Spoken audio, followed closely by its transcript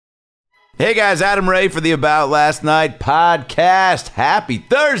Hey guys, Adam Ray for the About Last Night podcast. Happy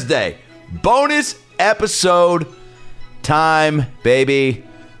Thursday. Bonus episode time, baby.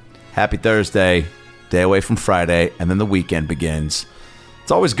 Happy Thursday. Day away from Friday, and then the weekend begins.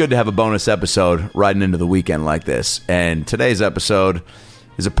 It's always good to have a bonus episode riding into the weekend like this. And today's episode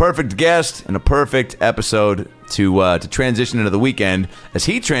is a perfect guest and a perfect episode to transition into the weekend as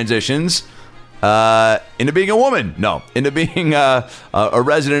he transitions into being a woman. No, into being a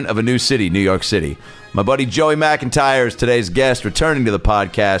resident of a new city, New York City. My buddy Joey McIntyre is today's guest, returning to the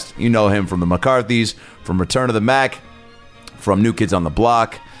podcast. You know him from the McCarthys, from Return of the Mac, from New Kids on the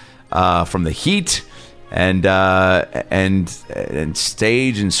Block, from The Heat, and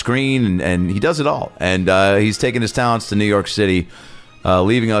stage and screen, and he does it all. And he's taken his talents to New York City,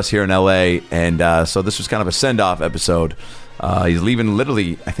 leaving us here in LA. And so this was kind of a send-off episode. He's leaving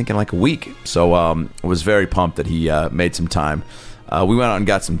literally, I think, in like a week. So I was very pumped that he made some time. We went out and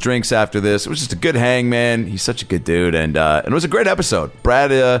got some drinks after this. It was just a good hang, man. He's such a good dude. And it was a great episode.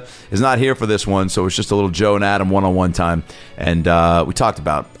 Brad is not here for this one, so it was just a little Joe and Adam one-on-one time. And we talked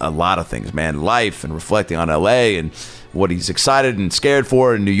about a lot of things, man. Life and reflecting on LA and what he's excited and scared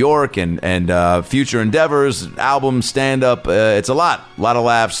for in New York and future endeavors, albums, stand-up. It's a lot of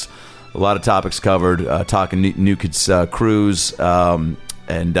laughs. A lot of topics covered, talking New Kids Cruise, yeah,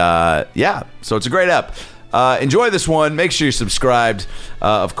 so it's a great ep. Enjoy this one. Make sure you're subscribed,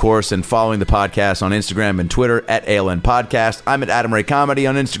 of course, and following the podcast on Instagram and Twitter at ALN Podcast. I'm at Adam Ray Comedy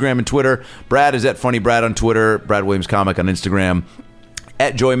on Instagram and Twitter. Brad is at Funny Brad on Twitter. Brad Williams Comic on Instagram.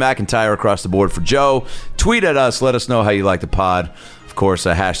 At Joey McIntyre across the board for Joe. Tweet at us. Let us know how you like the pod. Of course,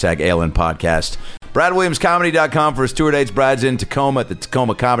 hashtag ALN Podcast. BradWilliamsComedy.com for his tour dates. Brad's in Tacoma at the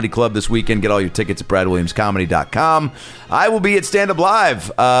Tacoma Comedy Club this weekend. Get all your tickets at BradWilliamsComedy.com. I will be at Stand Up Live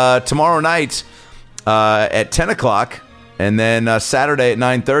tomorrow night at 10 o'clock, and then Saturday at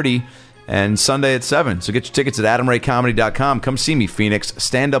 9:30, and Sunday at 7. So get your tickets at AdamRayComedy.com. Come see me, Phoenix.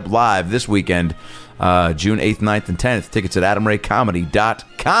 Stand Up Live this weekend, June 8th, 9th, and 10th. Tickets at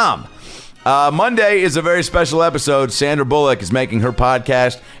AdamRayComedy.com. Monday is a very special episode. Sandra Bullock is making her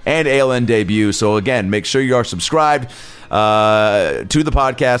podcast and ALN debut. So again, make sure you are subscribed to the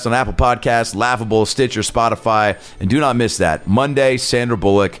podcast on Apple Podcasts, Laughable, Stitcher, Spotify, and do not miss that. Monday, Sandra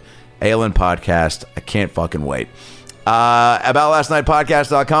Bullock, ALN podcast. I can't fucking wait.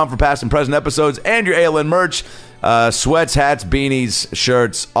 AboutLastNightPodcast.com for past and present episodes and your ALN merch. Sweats, hats, beanies,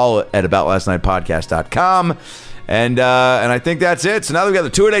 shirts, all at AboutLastNightPodcast.com. And I think that's it. So now that we got the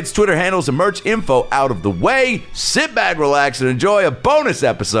tour dates, Twitter handles, and merch info out of the way, sit back, relax, and enjoy a bonus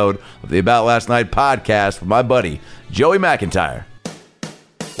episode of the About Last Night podcast with my buddy, Joey McIntyre.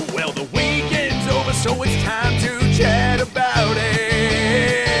 Well, the weekend's over, so it's time to chat about it.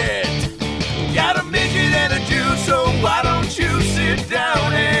 Got a midget and a Jew, so why don't you sit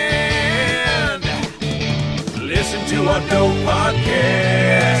down and listen to our dope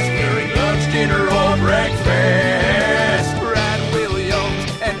podcast during lunch, dinner, or breakfast. Brad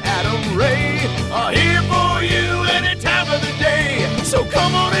Williams and Adam Ray are here for you any time of the day. So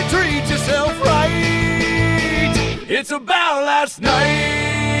come on and treat yourself right. It's About Last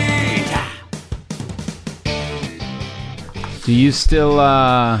Night. Do you still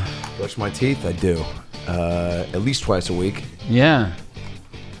Brush my teeth? I do. At least twice a week. Yeah.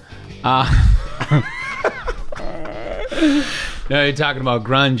 No, you're talking about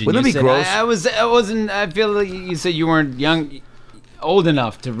grunge. And Wouldn't it be gross? I wasn't. I feel like you said you weren't old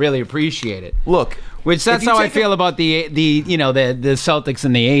enough to really appreciate it. Look, Which that's how I feel about the Celtics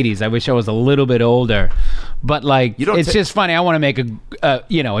in the '80s. I wish I was a little bit older, but like it's just funny. I want to make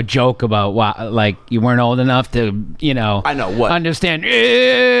a joke about why like you weren't old enough to I know what understand.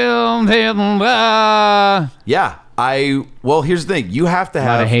 Yeah, well, here's the thing. You have to have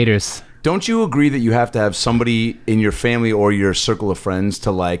a lot of haters. Don't you agree that you have to have somebody in your family or your circle of friends to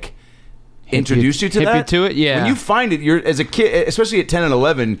like introduce you to that? Hip you to it, yeah. When you find it, you're as a kid, especially at 10 and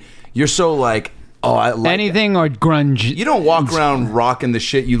 11, you're so like, oh, I like anything or grunge. You don't walk around rocking the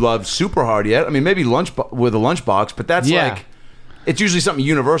shit you love super hard yet. I mean, maybe with a lunchbox, but that's like. It's usually something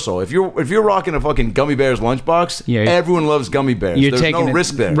universal. If you're rocking a fucking Gummy Bears lunchbox, everyone loves Gummy Bears. There's no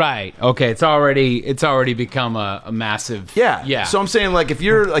risk there. Right. Okay. It's already become a massive. Yeah. Yeah. So I'm saying, like, if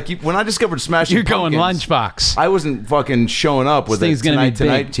you're like, when I discovered Smashing Pumpkins, going lunchbox. I wasn't fucking showing up with a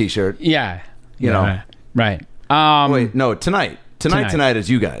Tonight T-shirt. Yeah. You know. Right. Wait. No. Tonight is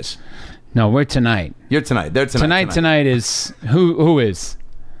you guys. No, we're tonight. You're tonight. They're tonight. Tonight is who is?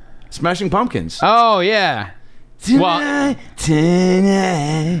 Smashing Pumpkins. Oh yeah. Tonight.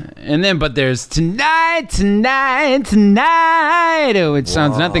 And then, but there's tonight, which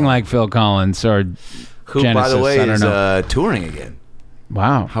sounds nothing like Phil Collins or who, Genesis, by the way, I don't is know. touring again.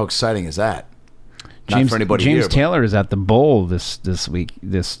 Wow. How exciting is that? James, Not for anybody James here, Taylor is at the Bowl this week,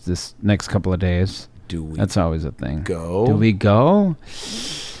 this next couple of days. Do we That's always a thing. go? Do we go?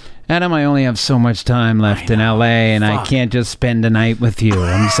 Adam, I only have so much time left in LA, and I can't just spend a night with you.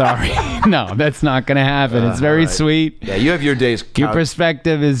 I'm sorry. No, that's not going to happen. It's very sweet. Yeah, you have your days. Your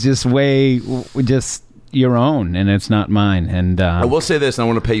perspective is just just your own, and it's not mine. And I will say this, and I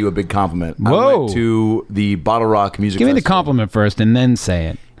want to pay you a big compliment. Whoa. I went to the Bottle Rock Music give me the Festival. compliment first, and then say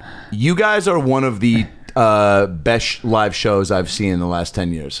it. You guys are one of the best live shows I've seen in the last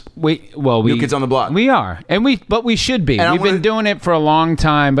 10 years. New Kids on the Block. We are, but we should be. We've been doing it for a long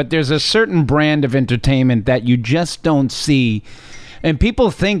time, but there's a certain brand of entertainment that you just don't see, and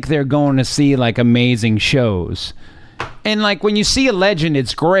people think they're going to see like amazing shows, and like when you see a legend,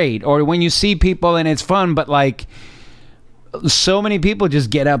 it's great, or when you see people and it's fun, but like so many people just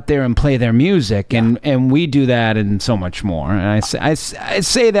get up there and play their music, and we do that and so much more. And I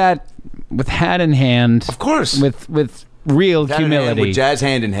say that with hat in hand, of course, with real humility, with jazz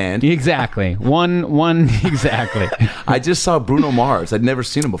hand in hand. Exactly. One exactly. I just saw Bruno Mars. I'd never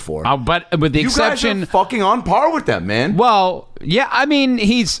seen him before. But with the exception, you guys are fucking on par with them, man. Well, yeah. I mean,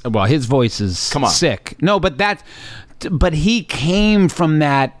 his voice is sick. No, but he came from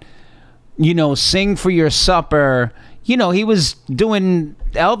that. Sing for your supper. He was doing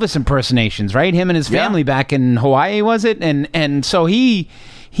Elvis impersonations, right? Him and his family back in Hawaii, was it? And so he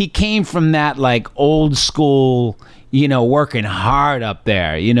came from that like old school, working hard up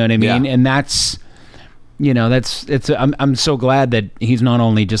there. You know what I mean? Yeah. And that's, I'm so glad that he's not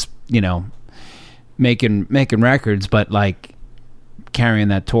only just making records, but like carrying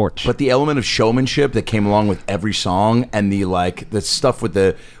that torch. But the element of showmanship that came along with every song, and the stuff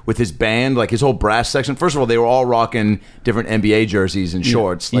with his band, like his whole brass section. First of all, they were all rocking different NBA jerseys and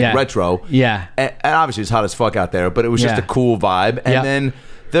shorts, retro. Yeah. And obviously it's hot as fuck out there, but it was just a cool vibe. And then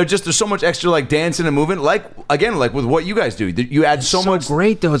there's so much extra like dancing and movement, like with what you guys do. You add so much.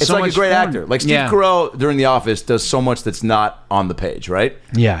 Great though. It's so like much a great fun. actor. Like Steve Carell during The Office does so much that's not on the page, right?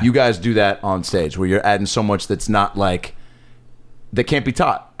 Yeah. You guys do that on stage where you're adding so much that's not like that can't be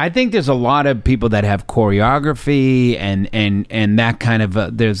taught. I think there's a lot of people that have choreography and that kind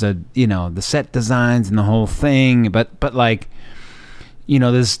of there's the set designs and the whole thing, but like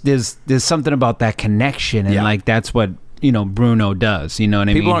there's something about that connection, and like that's what Bruno does. You know what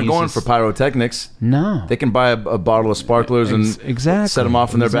I mean? People aren't going for pyrotechnics. No, they can buy a bottle of sparklers and set them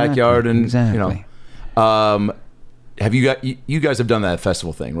off in their backyard, and Have you guys have done that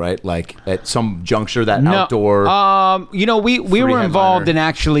festival thing, right? Like at some juncture, that outdoor. We were involved in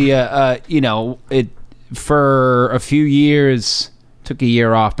actually, it for a few years. Took a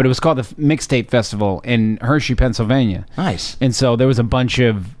year off, but it was called the Mixtape Festival in Hershey, Pennsylvania. Nice. And so there was a bunch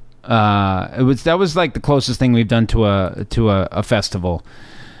of. That was like the closest thing we've done to a festival.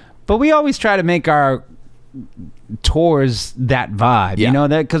 But we always try to make our tours that vibe,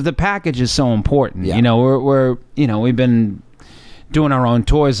 that because the package is so important. We're we've been doing our own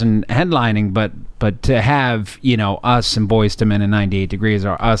tours and headlining, but to have us and Boyz II Men and 98 Degrees,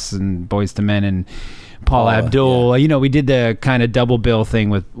 or us and Boyz II Men and Paul Abdul, we did the kind of double bill thing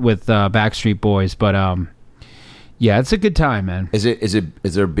with Backstreet Boys, but it's a good time, man.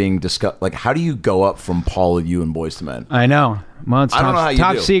 Is there being discussed? Like, how do you go up from Paul, you, and Boyz II Men? I know. Well, it's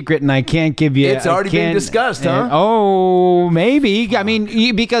top secret, and I can't give you. It's already been discussed, huh? Maybe. I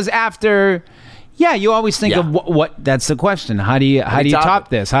mean, because after, you always think of what. That's the question. How do you top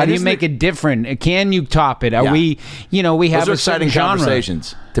this? How do you make it different? Can you top it? Are we? We have a certain genre.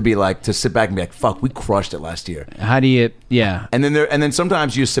 Conversations to sit back and be like, "Fuck, we crushed it last year." How do you? Yeah. And then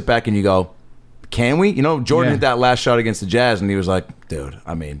sometimes you sit back and you go, can we? Jordan hit that last shot against the Jazz, and he was like, dude,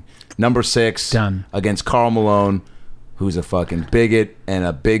 I mean, number 6 done against Karl Malone, who's a fucking bigot and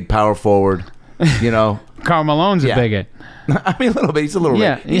a big power forward. Karl Malone's a bigot. I mean, a little bit. He's a little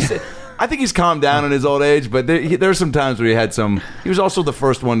bit. I think he's calmed down in his old age, but there's some times where he was also the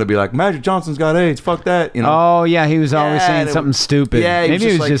first one to be like, Magic Johnson's got AIDS, fuck that. Oh, yeah, he was always saying something stupid. Yeah,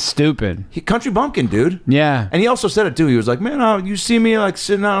 maybe he was just stupid. Country bumpkin, dude. Yeah. And he also said it, too. He was like, man, you see me like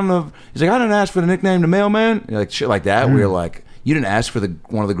sitting out on the... He's like, I didn't ask for the nickname, the mailman. Like, shit like that. We were like, you didn't ask for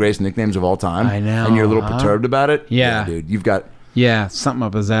one of the greatest nicknames of all time. I know. And you're a little perturbed about it. Yeah, dude. You've got... Yeah, something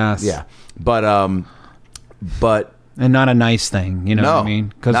up his ass. Yeah. But... And not a nice thing, what I mean?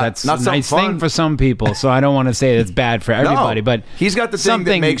 Because that's a nice thing for some people, so I don't want to say it's bad for everybody, but he's got the thing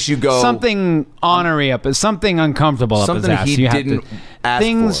that makes you go... Something ornery up, something uncomfortable up his ass. Something he didn't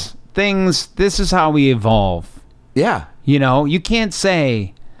ask for. This is how we evolve. Yeah. You can't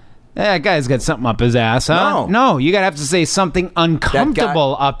say, that guy's got something up his ass, huh? No, you gotta have to say something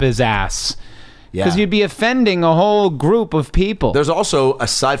uncomfortable up his ass. Yeah. Because you'd be offending a whole group of people. There's also,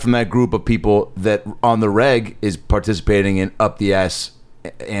 aside from that group of people that on the reg is participating in up the ass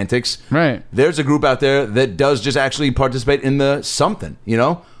antics, right? There's a group out there that does just actually participate in the something,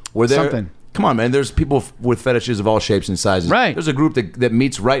 where they're something. Come on, man. There's people with fetishes of all shapes and sizes. Right. There's a group that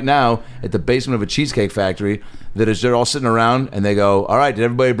meets right now at the basement of a cheesecake factory they're all sitting around and they go, all right, did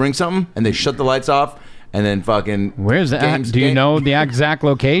everybody bring something? And they shut the lights off and then fucking... Where's that? Do you know the exact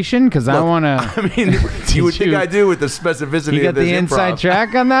location? Because I want to... I mean, you would think I do with the specificity you got of this the inside improv.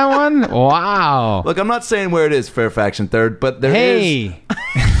 track on that one? Wow. Look, I'm not saying where it is, Fairfax and 3rd, but there is...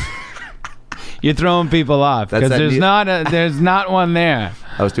 You're throwing people off because there's not one there.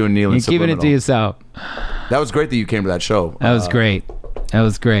 I was doing Neil and You're keeping it to yourself. That was great that you came to that show. That was great. That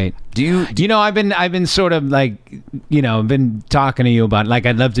was great. Do you I've been sort of like, been talking to you about like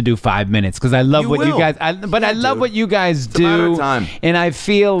I'd love to do 5 minutes because I love what you guys. I love what you guys do. It's a matter of time. And I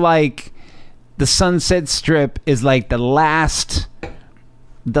feel like the Sunset Strip is like the last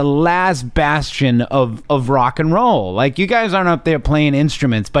bastion of rock and roll. Like you guys aren't up there playing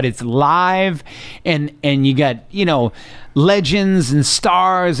instruments, but it's live and you got, legends and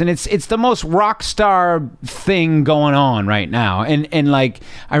stars, and it's the most rock star thing going on right now. And like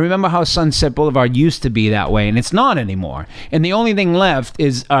I remember how Sunset Boulevard used to be that way, and it's not anymore. And the only thing left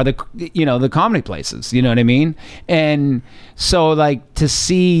are the comedy places, you know what I mean? And so like to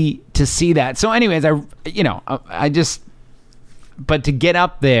see that. So anyways, I just but to get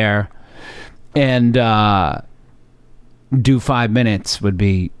up there and do 5 minutes would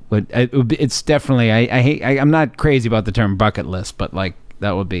be it's definitely I'm not crazy about the term bucket list, but like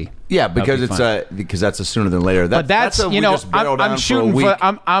that would be because because that's a sooner than later. But that's I'm shooting for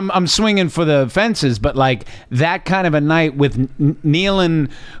I'm swinging for the fences, but like that kind of a night with Nealon,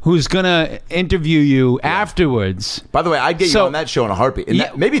 who's gonna interview you afterwards. By the way, I'd get you on that show in a heartbeat, and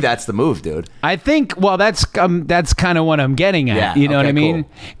maybe that's the move, dude. I think that's kind of what I'm getting at. Yeah, you know what I mean?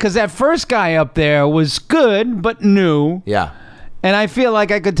 Because that first guy up there was good but new. Yeah. And I feel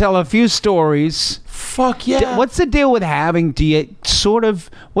like I could tell a few stories. Fuck yeah. What's the deal with what's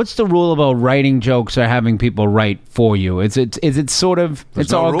the rule about writing jokes or having people write for you? Is it sort of,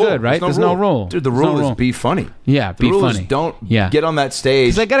 it's all good, right? There's no rule. Dude, the rule is be funny. Yeah, be funny. The rule is don't get on that stage.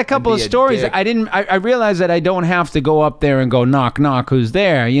 Because I got a couple of stories. I realized that I don't have to go up there and go knock, knock, who's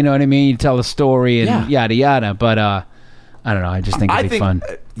there? You know what I mean? You tell a story and yada, yada. But, I don't know. I just think it'd be fun.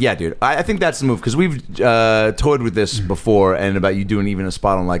 Yeah, dude. I think that's the move because we've toyed with this before and about you doing even a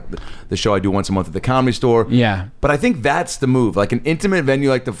spot on like the show I do once a month at the Comedy Store. Yeah. But I think that's the move. Like an intimate venue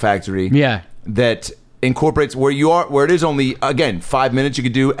like the Factory. Yeah. That incorporates where it is only, again, 5 minutes you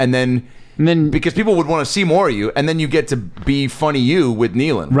could do and then because people would want to see more of you, and then you get to be funny you with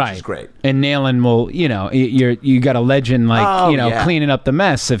Nealon, which is great. And Nealon will, you got a legend like cleaning up the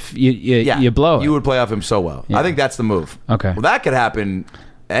mess if you blow it. You would play off him so well. Yeah. I think that's the move. Okay. Well, that could happen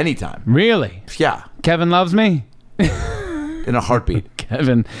anytime. Really? Yeah. Kevin loves me. In a heartbeat.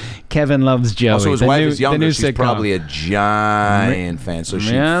 Kevin loves Joey. Also, his wife is younger. She's probably a giant fan, so she'd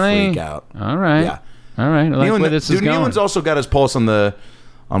freak out. All right. Yeah. All right. I like where this is going. Nealon's also got his pulse on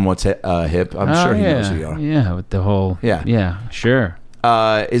what's hip. I'm sure he knows who you are. Yeah, with the whole... Yeah, sure.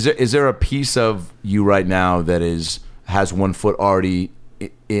 Is there a piece of you right now that has one foot already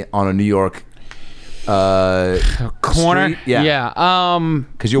on a New York corner? Street? Yeah.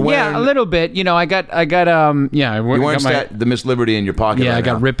 Because you're wearing... Yeah, a little bit. I got you're wearing the Miss Liberty in your pocket. Yeah, I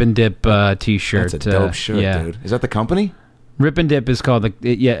got Rip and Dip t-shirt. That's a dope shirt, dude. Is that the company? Rip and Dip is called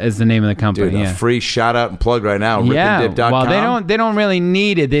is the name of the company. Dude, a free shout out and plug right now. RipandDip.com. Well, they don't really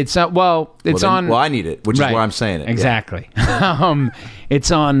need it. It's on. Well, I need it, which is why I'm saying it. Exactly. Yeah.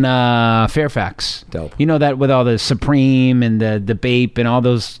 It's on Fairfax. Dope. You know that with all the Supreme and the Bape and all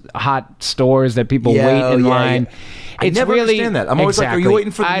those hot stores that people wait in line. Yeah. I never understand that. I'm always like, are you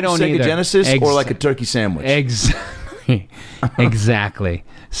waiting for the Sega Genesis or like a turkey sandwich? Exactly.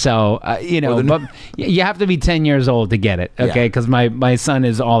 So, but you have to be 10 years old to get it, okay? Because my son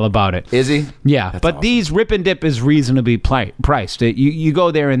is all about it. Is he? Yeah. That's awesome. These Rip and Dip is reasonably priced. You go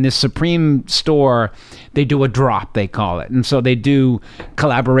there in this Supreme store, they do a drop, they call it. And so they do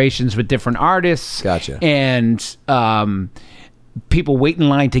collaborations with different artists. Gotcha. And people wait in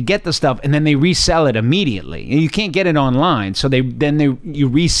line to get the stuff, and then they resell it immediately. And you can't get it online. So you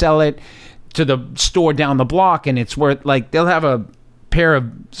resell it to the store down the block, and it's worth, like, they'll have a pair of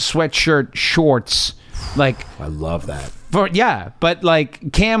sweatshirt shorts, like, I love that, but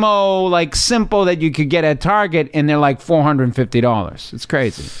like camo, like simple that you could get at Target, and they're like $450. It's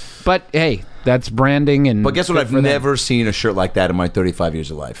crazy. But hey, that's branding. And but guess what? I've never seen a shirt like that in my 35 years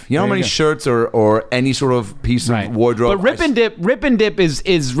of life. You know how many shirts or any sort of piece of wardrobe? But Rip and Dip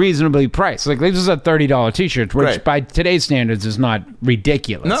is reasonably priced. Like this is a $30 T-shirt, which by today's standards is not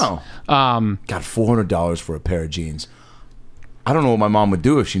ridiculous. No. Got $400 for a pair of jeans. I don't know what my mom would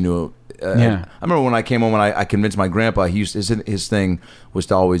do if she knew. I remember when I came home and I convinced my grandpa. His thing was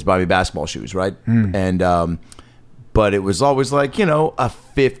to always buy me basketball shoes, right? And but it was always like, a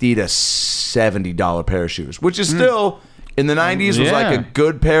 $50 to $70 pair of shoes, which is still in the 90s was like a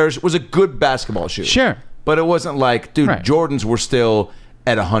good was a good basketball shoe. Sure. But it wasn't like, dude, Jordans were still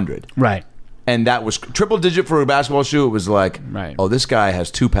at 100. Right. And that was triple digit for a basketball shoe. It was like, oh, this guy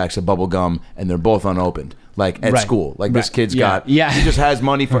has 2 packs of bubble gum and they're both unopened. Like at school. Like this kid's got, he just has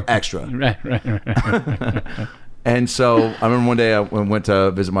money for extra. Right. And so I remember one day I went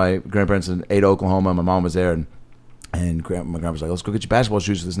to visit my grandparents in Ada, Oklahoma. My mom was there and my grandpa was like, let's go get you basketball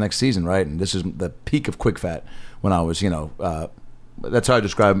shoes for this next season, right? And this is the peak of quick fat when I was, that's how I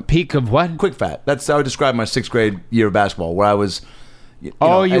describe. Peak of what? Quick fat. That's how I described my 6th grade year of basketball, where I was. You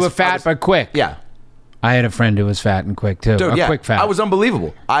were fat but quick. Yeah. I had a friend who was fat and quick too. Dude, quick fat. I was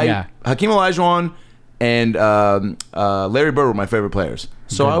unbelievable. Hakeem Olajuwon and Larry Bird were my favorite players.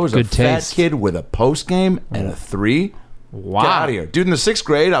 So I was a fat kid with a post game and a 3. Wow. Get out of here. Dude, in the 6th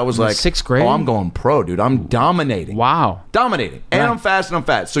grade, I was like, 6th grade? Oh, I'm going pro, dude. I'm dominating. Wow. Dominating. And I'm fast and I'm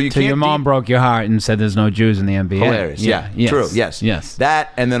fat. So you can't. Your mom broke your heart and said there's no Jews in the NBA. Hilarious. Yeah. Yes. True. Yes.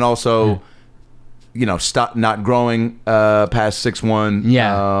 That, and then also, stop not growing past 6'1".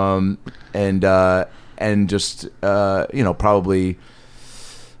 Yeah. And just, probably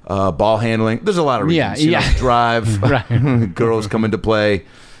ball handling. There's a lot of reasons. Drive. Right. Girls come into play.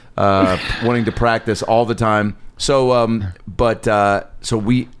 Wanting to practice all the time. So, I see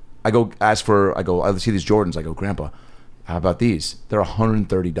these Jordans. I go, Grandpa, how about these? They're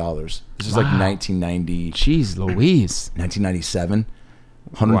 $130. This is like 1990. Jeez Louise. 1997.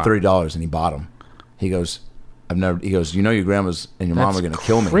 $130, and he bought them. He goes, your grandma's and your mom are going to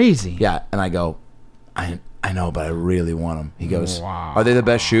kill me. Crazy. Yeah. And I go, I know, but I really want them. He goes, Are they the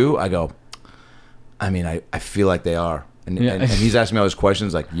best shoe? I go, I mean, I feel like they are. And he's asking me all these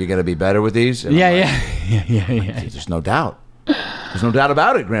questions like, you're going to be better with these? And yeah. There's no doubt. There's no doubt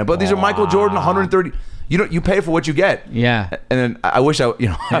about it, Grandpa. These are Michael Jordan, 130. You pay for what you get. Yeah. And then I wish I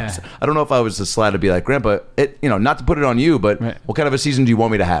don't know if I was the slat to be like, Grandpa, not to put it on you, but what kind of a season do you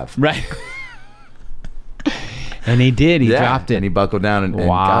want me to have? Right. And he did. He dropped it. And he buckled down. And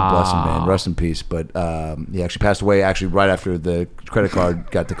God bless him, man. Rest in peace. But he actually passed away right after the credit card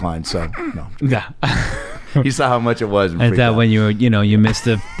got declined. So, no. Yeah. He saw how much it was. I thought when you were, you missed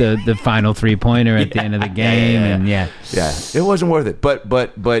the final 3-pointer at the end of the game. Yeah. It wasn't worth it.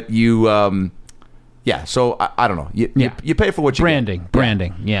 But you, so I don't know. You pay for what you get.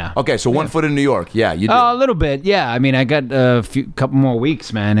 Branding. Yeah. Okay. So 1 foot in New York. Yeah. You did. Oh, a little bit. Yeah. I mean, I got couple more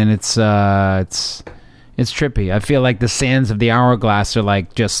weeks, man. And it's trippy. I feel like the sands of the hourglass are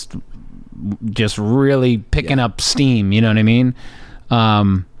like just really picking up steam. You know what I mean?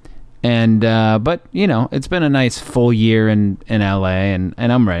 But it's been a nice full year in LA, and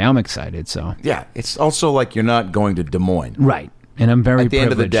I'm ready. I'm excited. So yeah, it's also like you're not going to Des Moines, right? And I'm very at the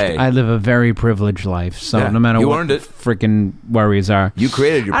privileged. End of the day, I live a very privileged life. So no matter what the freaking worries are, you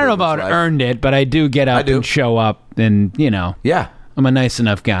created your. I don't know about life. Earned it, but I do get up and show up, and yeah. I'm a nice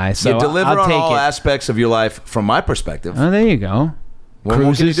enough guy, so you deliver I'll on take all it. aspects of your life from my perspective. Oh, there you go. What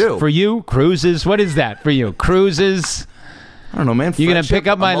can you do? For you, cruises. What is that for you? Cruises. I don't know, man. You're gonna pick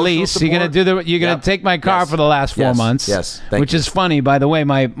up my lease. Support. You're gonna take my car for the last 4 months. Yes, which is funny, by the way.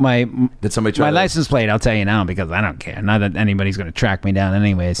 Did somebody try my license plate? I'll tell you now because I don't care. Not that anybody's gonna track me down,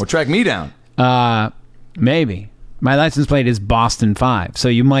 anyways. Well, track me down. Maybe my license plate is Boston 5, so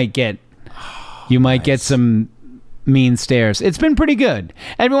you might get some mean stares. It's been pretty good.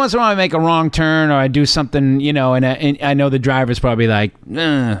 Every once in a while I make a wrong turn or I do something, and I know the driver's probably like,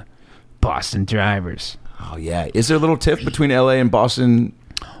 Boston drivers. Oh yeah. Is there a little tiff between LA and Boston?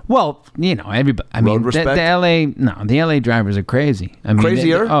 Well, everybody. I mean, the LA drivers are crazy. I mean,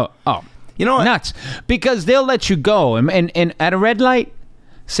 crazier? You know what? Nuts. Because they'll let you go and at a red light,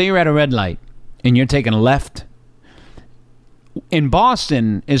 say you're at a red light and you're taking a left. In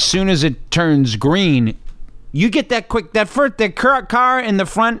Boston, as soon as it turns green, you get that car in the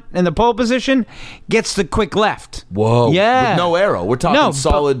front in the pole position gets the quick left. Whoa. Yeah. With no arrow. We're talking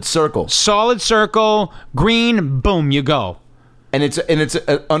solid circle. Solid circle, green, boom, you go. And it's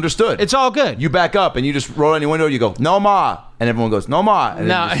understood. It's all good. You back up and you just roll on your window, you go, no ma. And everyone goes, no ma. And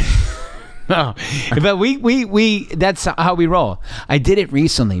no. No. But we that's how we roll. I did it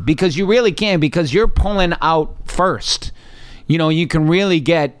recently because you really can, because you're pulling out first. You can really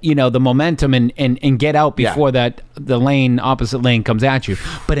get, the momentum and get out before the opposite lane comes at you.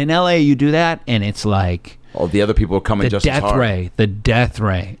 But in LA, you do that, and it's like... Oh, the other people are coming just as hard. The death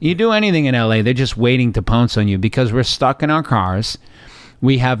ray. You do anything in LA, they're just waiting to pounce on you because we're stuck in our cars.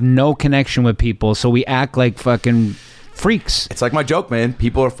 We have no connection with people, so we act like fucking freaks. It's like my joke, man.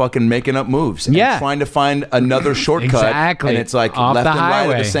 People are fucking making up moves and trying to find another shortcut. Exactly. And it's like off left the and highway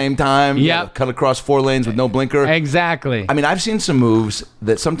right at the same time. Yep. Cut across 4 lanes with no blinker. Exactly. I mean, I've seen some moves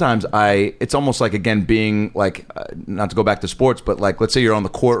that sometimes it's almost like, again, being like, not to go back to sports, but like, let's say you're on the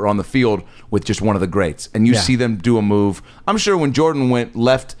court or on the field with just one of the greats and you see them do a move. I'm sure when Jordan went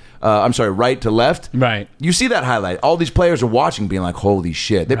right to left. Right. You see that highlight. All these players are watching being like, holy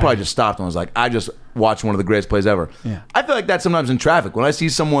shit. They probably just stopped and was like, I just watched one of the greatest plays ever. Yeah. I feel like that sometimes in traffic. When I see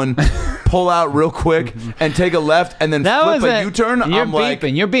someone pull out real quick and take a left and then flip a U-turn, I'm like...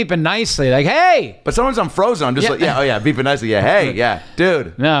 You're beeping nicely. Like, hey! But sometimes I'm frozen. I'm just like, beeping nicely. Yeah, hey, yeah,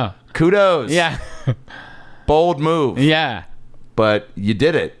 dude. No. Kudos. Yeah. Bold move. Yeah. But you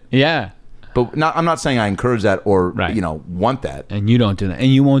did it. Yeah. But I'm not saying I encourage that or, want that. And you don't do that.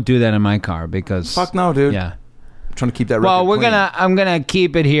 And you won't do that in my car because... Fuck no, dude. Yeah. I'm trying to keep that record clean. I'm going to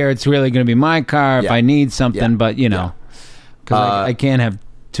keep it here. It's really going to be my car if I need something, but, because I can't have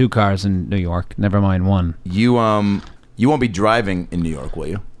 2 cars in New York. Never mind one. You won't be driving in New York, will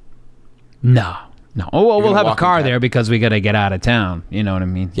you? No. Oh, well, we'll have a car there because we got to get out of town. You know what I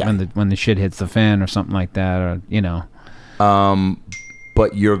mean? Yeah. When the shit hits the fan or something like that, or,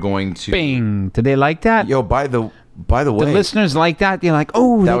 But you're going to... Bing. Did they like that? Yo, by the way... The listeners like that? They're like,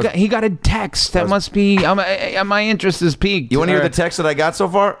 oh, he got a text. That must be... my interest is piqued. You want to hear the text that I got so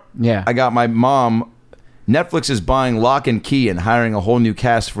far? Yeah. I got my mom... Netflix is buying Lock and Key and hiring a whole new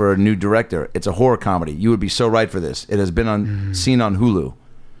cast for a new director. It's a horror comedy. You would be so right for this. It has been seen on Hulu.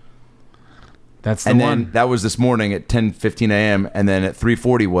 That's the one. And then that was this morning at 10:15 a.m. And then at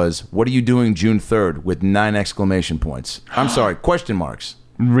 3:40 was, what are you doing June 3rd with 9 exclamation points? I'm sorry, question marks.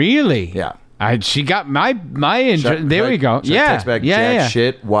 Really? Yeah. She got my interest. There we go. Should I text back, Jack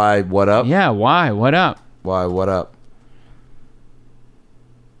shit. Why? What up? Yeah. Why? What up? Why? What up?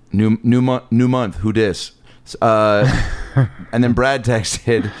 New month. Who dis? And then Brad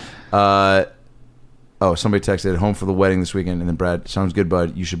texted. Somebody texted home for the wedding this weekend, and then Brad, sounds good,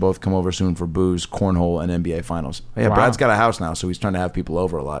 bud. You should both come over soon for booze, cornhole, and NBA finals. Yeah, wow. Brad's got a house now, so he's trying to have people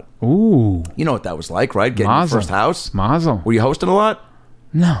over a lot. Ooh, you know what that was like, right? Getting your first house. Mazel. Were you hosting a lot?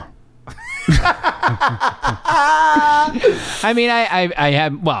 No. I mean, I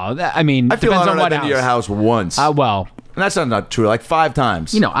have. Well, I mean, I feel depends like on what I've been house. to your house once. Well. And that's not true. Like 5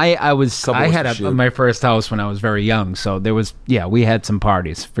 times. I had my first house when I was very young, so there was we had some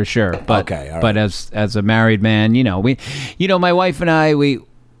parties for sure. But okay, all right. But as a married man, my wife and I we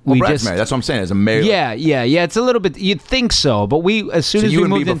Brad's just married. That's what I'm saying. As a married, yeah. It's a little bit. You'd think so, but as soon as we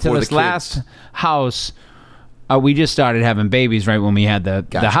moved into this last house. We just started having babies right when we had the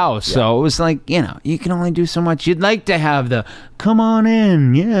house. Yeah. So it was like, you can only do so much. You'd like to have the, come on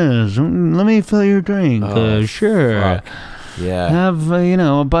in, yes, let me fill your drink. Sure. Fuck. Yeah. Have,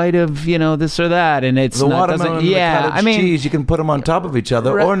 a bite of, this or that. And it's the not, watermelon and the cottage cheese, you can put them on top of each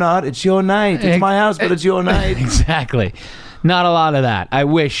other or not. It's your night. It's my house, but it's your night. Exactly. Not a lot of that. I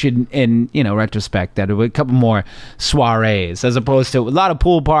wish in retrospect that it would a couple more soirees as opposed to a lot of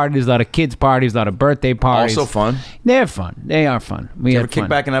pool parties, a lot of kids parties, a lot of birthday parties. Also fun. They're fun. They are fun. Do you ever kick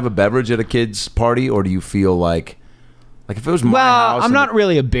back and have a beverage at a kid's party, or do you feel like if it was my house? Well, I'm not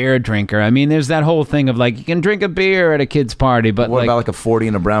really a beer drinker. I mean, there's that whole thing of like you can drink a beer at a kid's party, but what about like a 40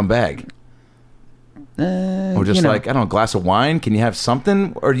 in a brown bag? Or just I don't know, a glass of wine? Can you have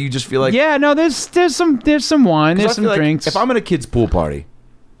something? Or do you just feel like... Yeah, no, there's some wine, there's some drinks. If I'm at a kid's pool party,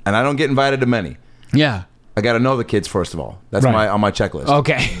 and I don't get invited to many, yeah, I got to know the kids first of all. That's on my checklist.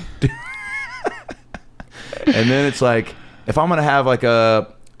 Okay. And then it's like, if I'm going to have like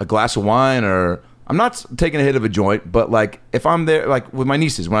a glass of wine, or... I'm not taking a hit of a joint, but like if I'm there, like with my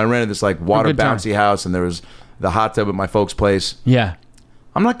nieces, when I rented this like water bouncy house and there was the hot tub at my folks' place. Yeah.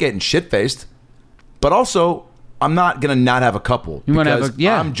 I'm not getting shit-faced. But also, I'm not going to not have a couple. Because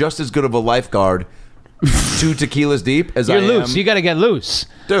I'm just as good of a lifeguard 2 tequilas deep as I am. You're loose. You got to get loose.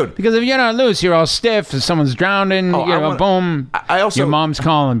 Dude. Because if you're not loose, you're all stiff. If someone's drowning, boom. I also... Your mom's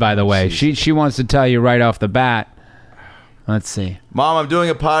calling, by the way. She wants to tell you right off the bat. Let's see. Mom, I'm doing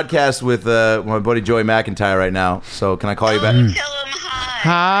a podcast with my buddy Joey McIntyre right now. So can I call you back? Tell him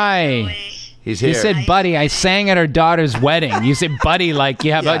hi. Hi. He's here. You said buddy. I sang at her daughter's wedding. You said buddy like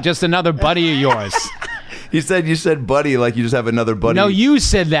you have just another buddy of yours. You said buddy like you just have another buddy. No, you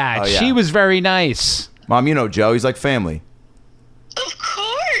said that. Oh, yeah. She was very nice. Mom, you know Joe. He's like family. Of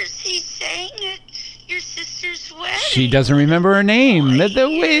course, he's saying it. Your sister's wedding. She doesn't remember her name.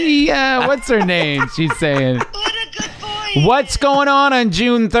 What's her name? She's saying. What a good boy. What's going on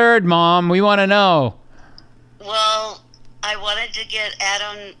June 3rd, Mom? We want to know. Well, I wanted to get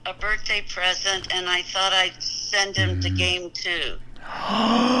Adam a birthday present, and I thought I'd send him to game 2.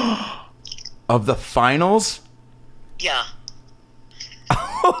 Of the finals? Yeah.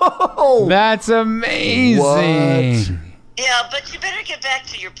 Oh, That's amazing. What? Yeah, but you better get back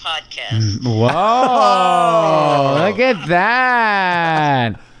to your podcast. Whoa. Look at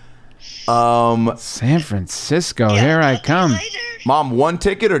that. San Francisco, Yeah, here I talk to you come. later. Mom, 1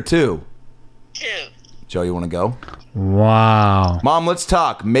 ticket or 2? 2. Joe, you want to go? Wow. Mom, let's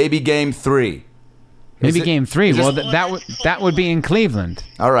talk. Maybe game 3. Maybe Is it- game 3. is this- Well, that would be in Cleveland.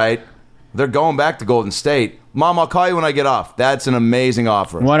 All right. They're going back to Golden State. Mom, I'll call you when I get off. That's an amazing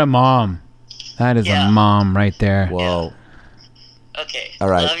offer. What a mom. That is Yeah. a mom right there. Whoa. Okay. All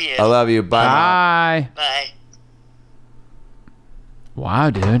right. Love you. I love you. Bye. Mom. Bye. Bye. Wow,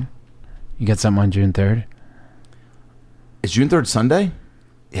 dude. You got something on June 3rd? Is June 3rd Sunday?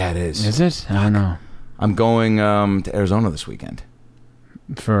 Yeah, it is. Is it? I don't know. I'm going to Arizona this weekend.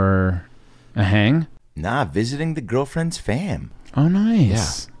 For a hang? Nah, visiting the girlfriend's fam. Oh,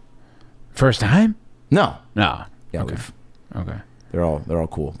 nice. First time? No. No. Yeah, Okay. Okay. they're all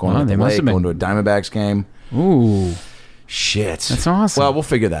cool. Going Oh, to they the must lake, have been- going to a Diamondbacks game. Ooh. Shit. That's awesome. Well, we'll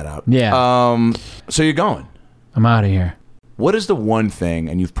figure that out. Yeah. So you're going. I'm out of here. What is the one thing,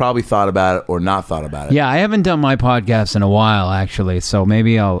 and you've probably thought about it or not thought about it? Yeah, I haven't done my podcast in a while, actually, so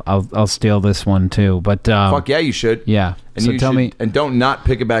maybe I'll steal this one too. But Fuck yeah, you should. yeah. And So you tell should- me. and don't not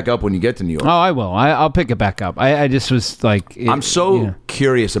pick it back up when you get to New York. Oh, I will. I'll pick it back up. I just was like, I'm so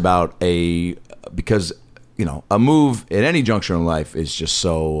curious about because a move at any juncture in life is just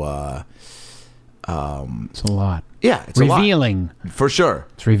so it's a lot. yeah, it's a lot. Revealing. For sure.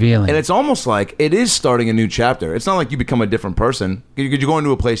 It's revealing. And it's almost like it is starting a new chapter. It's not like you become a different person. You're going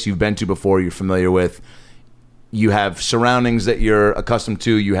to a place you've been to before, you're familiar with. You have surroundings that you're accustomed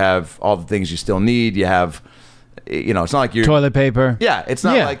to. You have all the things you still need. You have, it's not like you're toilet paper. Yeah, it's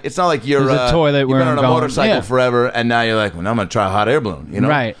not like you're There's a toilet you've where been I'm on a going. motorcycle Yeah. forever, and now you're like, well, now I'm gonna try a hot air balloon.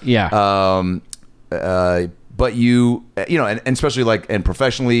 Right. Yeah. But you and especially and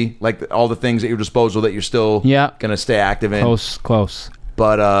professionally, like all the things at your disposal that you're still gonna stay active in. Close.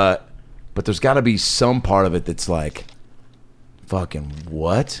 But there's got to be some part of it that's like, fucking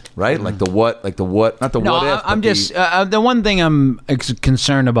what, right? Like the what, not the No, what if. I'm but just the one thing I'm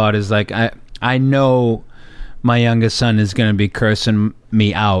concerned about is I know my youngest son is going to be cursing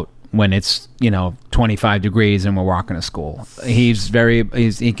me out when it's 25 degrees and we're walking to school. He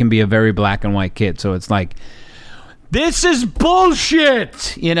can be a very black and white kid, so it's like, this is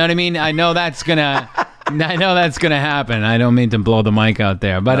bullshit. You know what I mean? I know that's gonna happen. I don't mean to blow the mic out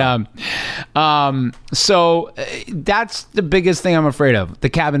there, but so that's the biggest thing I'm afraid of. The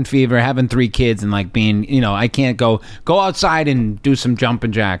cabin fever, having 3 kids, and being, I can't go outside and do some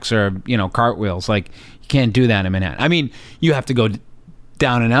jumping jacks or cartwheels. You can't do that in Manhattan. I mean, you have to go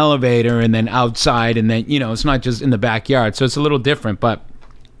down an elevator and then outside, and then it's not just in the backyard, so it's a little different. But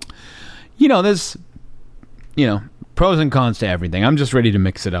there's pros and cons to everything. I'm just ready to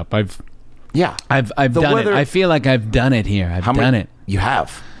mix it up. I've done it. I feel like I've done it here. I've done it. You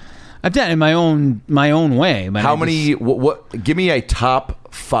have. I've done it in my own way. But How many? What? Give me a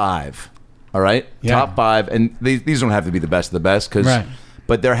top 5. All right, Yeah. top 5, and these don't have to be the best of the best, because. Right.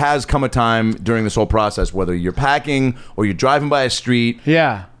 But there has come a time during this whole process, whether you're packing or you're driving by a street,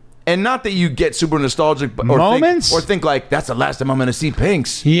 Yeah. and not that you get super nostalgic, or Moments? think like that's the last time I'm going to see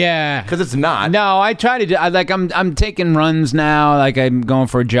Pinks, Yeah. because it's not. No, I try to do. I'm taking runs now. I'm going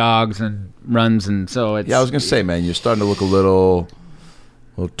for jogs and runs, and so it's. Yeah, I was going to say, man, you're starting to look a little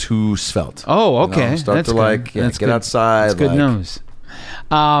too svelte. Oh, okay. Start That's to good. get good. outside. That's good news.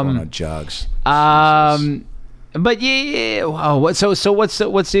 Going on jogs. But yeah. Wow. What's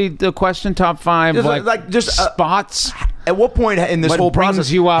the question? Top 5 Just spots. At what point in this What whole brings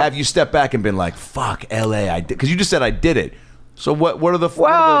process you up? have you stepped back and been like, "Fuck, LA"? I did, because you just said I did it. So what are the?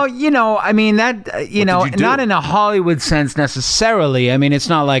 Well, I mean that did you do? not in a Hollywood sense necessarily. I mean, it's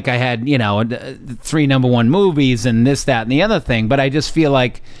not like I had 3 #1 movies and this, that, and the other thing. But I just feel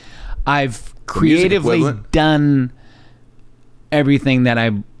like I've creatively equivalent? done everything that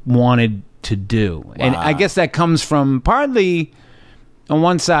I wanted to do, and I guess that comes from partly on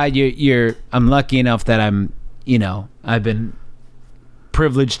one side. I'm lucky enough that I've been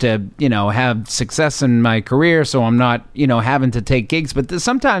privileged to have success in my career, so I'm not having to take gigs, but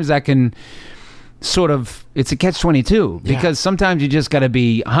sometimes that can sort of, it's a catch-22 because sometimes you just got to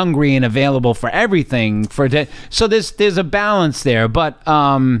be hungry and available for everything for a day. So there's a balance there. But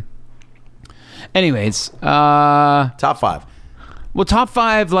anyways, top 5. Well, top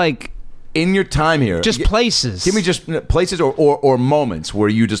 5, like, in your time here, just places. Give me just places or moments where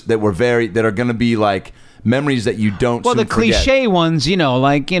you just that are going to be like memories that you don't. Well, the cliche ones,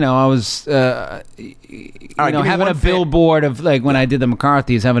 like I was, having a billboard of like when I did the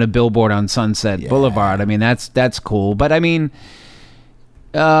McCarthy's, having a billboard on Sunset Boulevard. I mean, that's cool. But I mean,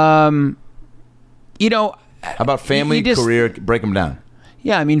 how about family, career? Break them down.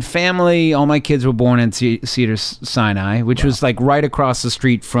 Yeah, I mean, family, all my kids were born in Cedar Sinai, which was like right across the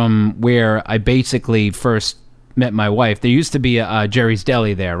street from where I basically first met my wife. There used to be a Jerry's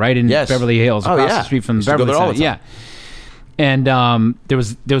Deli there, right in Beverly Hills, across the street from Beverly Hills. Yeah. And there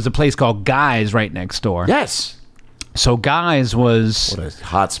was a place called Guy's right next door. Yes. So Guy's was what a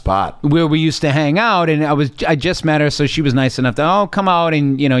hot spot where we used to hang out, and I just met her, so she was nice enough to come out,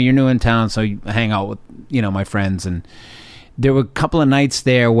 and you're new in town, so you hang out with my friends. And there were a couple of nights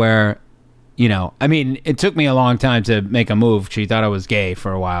there where, I mean, it took me a long time to make a move. She thought I was gay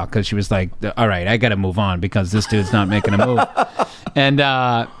for a while because she was like, all right, I got to move on because this dude's not making a move. And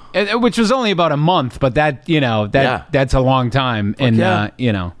which was only about a month, but that's a long time. And,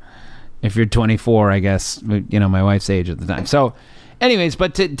 if you're 24, I guess, my wife's age at the time. So anyways,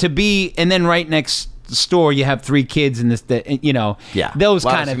 but to be, and then right next store you have 3 kids and those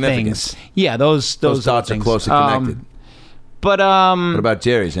kind of things. Yeah, those thoughts are closely connected. But what about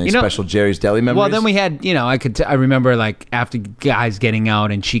Jerry's? Any special Jerry's Deli memories? Well, then we had, I remember like after Guys getting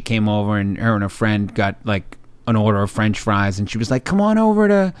out, and she came over, and her and her friend got like an order of French fries, and she was like,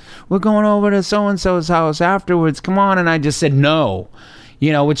 we're going over to so and so's house afterwards. Come on, and I just said no,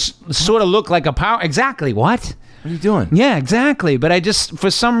 which sort of looked like a power. Exactly what? What are you doing? Yeah, exactly. But I just, for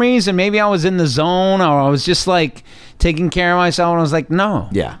some reason, maybe I was in the zone, or I was just like taking care of myself, and I was like, no.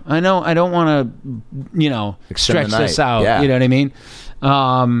 Yeah. I know I don't want to, stretch this out. Yeah. You know what I mean?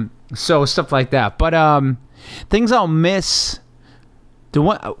 So stuff like that. But things I'll miss.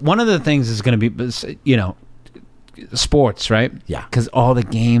 One of the things is going to be, sports, right? Yeah. Because all the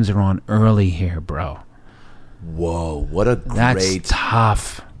games are on early here, bro. Whoa, what a great. That's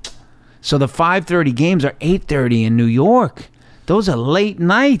tough. So the 5:30 games are 8:30 in New York. Those are late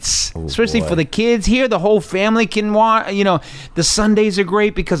nights, especially for the kids. Here, the whole family can watch. The Sundays are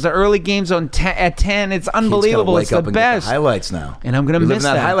great because the early games at 10. It's unbelievable. It's the best. The highlights now, and I'm gonna miss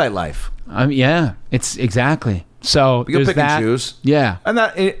that highlight life. Yeah, it's exactly. So you can pick that. And choose. Yeah,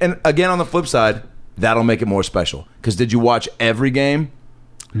 and again on the flip side, that'll make it more special. Because did you watch every game?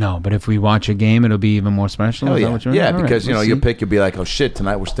 No, but if we watch a game, it'll be even more special. Oh, Is yeah, that what you're right, because you'll be like, oh shit,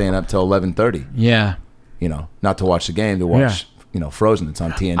 tonight we're staying up till 11:30. Yeah, not to watch the game, to watch Frozen. It's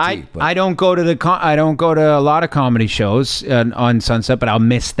on TNT. I don't go to I don't go to a lot of comedy shows on Sunset, but I'll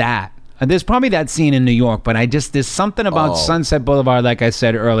miss that. There's probably that scene in New York, but there's something about Sunset Boulevard, like I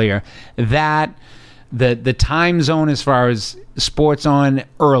said earlier, that the time zone as far as sports on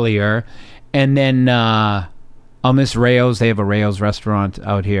earlier, and then. I'll miss Rayo's. They have a Rayo's restaurant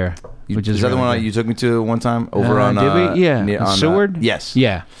out here, which is that the one you took me to one time over on? Did we? Yeah, on Seward. Yes.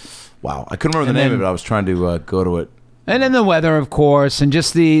 Yeah. Wow, I couldn't remember the name of it. I was trying to go to it. And then the weather, of course, and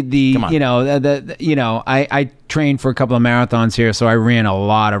just the I trained for a couple of marathons here, so I ran a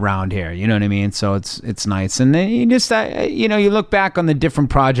lot around here. You know what I mean? So it's nice, and then you just you look back on the different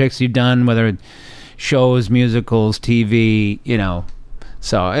projects you've done, whether shows, musicals, TV,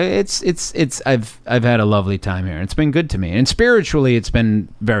 So it's I've had a lovely time here. It's been good to me, and spiritually, it's been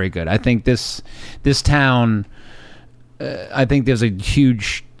very good. I think this town. I think there's a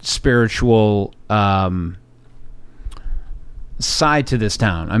huge spiritual side to this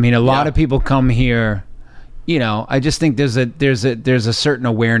town. I mean, a lot of people come here. I just think there's a certain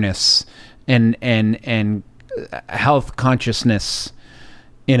awareness and health consciousness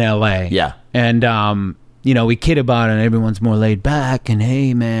in LA. Yeah, and we kid about it and everyone's more laid back and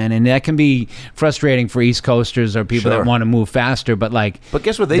hey man, and that can be frustrating for East Coasters or people that want to move faster, but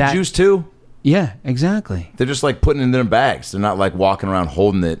guess what, they juice too. Yeah, exactly. They're just like putting it in their bags. They're not like walking around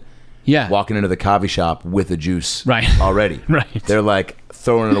holding it. Yeah. Walking into the coffee shop with a juice. Right. Already. Right. They're like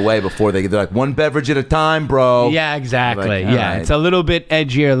throwing it away before they're like one beverage at a time, bro. Yeah, exactly. Like, right. It's a little bit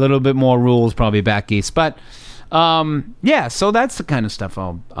edgier, a little bit more rules probably back east, but so that's the kind of stuff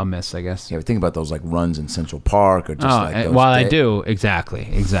I'll miss, I guess. Yeah, think about those like runs in Central Park or just I do, exactly,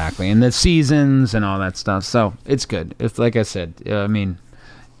 and the seasons and all that stuff. So it's good. It's like I said. I mean,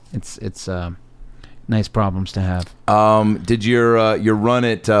 it's nice problems to have. Did your run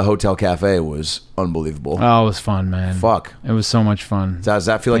at Hotel Cafe was unbelievable? Oh, it was fun, man. Fuck, it was so much fun. Does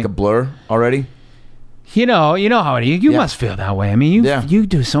that feel like a blur already? You know how it is. You must feel that way. I mean, you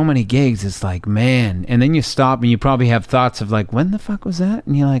do so many gigs. It's like, man, and then you stop and you probably have thoughts of like, when the fuck was that?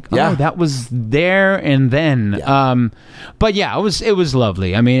 And you're like, oh, that was there and then. Yeah. But yeah, it was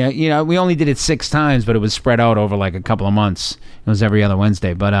lovely. I mean, we only did it 6 times, but it was spread out over like a couple of months. It was every other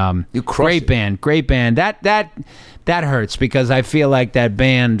Wednesday. But great band. That hurts because I feel like that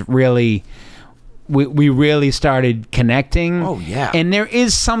band really. We really started connecting. Oh yeah. And there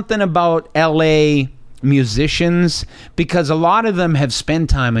is something about LA musicians because a lot of them have spent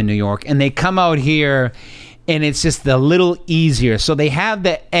time in New York and they come out here and it's just a little easier. So they have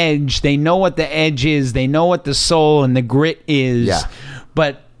the edge. They know what the edge is. They know what the soul and the grit is. Yeah.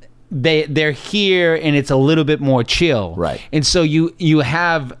 But they're here and it's a little bit more chill. Right. And so you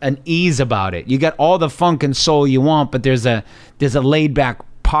have an ease about it. You got all the funk and soul you want, but there's a laid back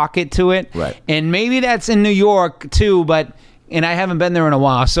pocket to it. Right. And maybe that's in New York too, and I haven't been there in a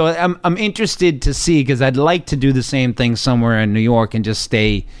while, so I'm interested to see because I'd like to do the same thing somewhere in New York and just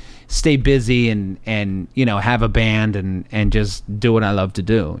stay busy and have a band and just do what I love to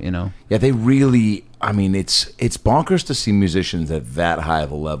do. Yeah, they really. I mean, it's bonkers to see musicians at that high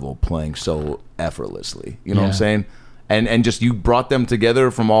of a level playing so effortlessly. You know what I'm saying? And just you brought them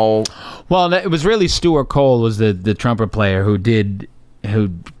together from all. Well, it was really Stuart Cole was the trumpet player who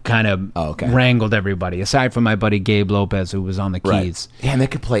kind of wrangled everybody, aside from my buddy Gabe Lopez, who was on the keys. Right. Yeah, and they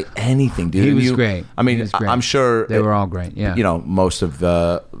could play anything, dude. He was great. I mean, I'm sure... They were all great, yeah. Most of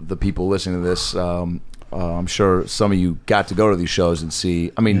the people listening to this, I'm sure some of you got to go to these shows and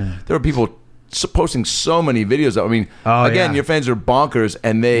see... I mean, there were people posting so many videos. I mean, your fans are bonkers,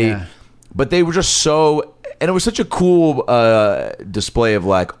 and but they were just so... And it was such a cool display of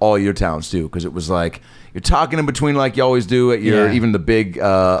like all your talents too, because it was like you're talking in between like you always do at your even the big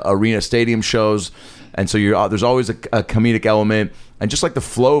arena stadium shows, and so there's always a comedic element, and just like the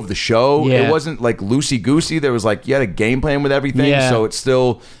flow of the show, it wasn't like loosey goosey. There was like you had a game plan with everything, so it's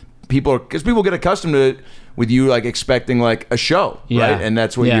still people get accustomed to it with you like expecting like a show, right? And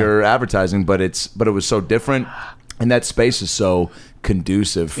that's what you're advertising, but it was so different, and that space is so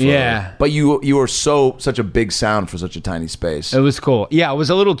conducive for, but you are such a big sound for such a tiny space. It was cool. Yeah, it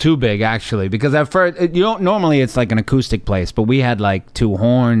was a little too big actually, because at first normally it's like an acoustic place, but we had like 2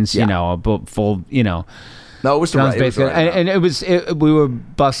 horns, a full, No, it was the right. And we were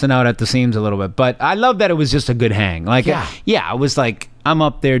busting out at the seams a little bit, but I love that it was just a good hang. Like, it was like I'm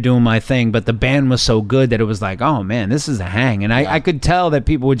up there doing my thing, but the band was so good that it was like, oh man, this is a hang, and I could tell that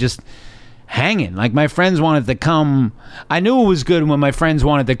people were just hanging. Like my friends wanted to come. I knew it was good when my friends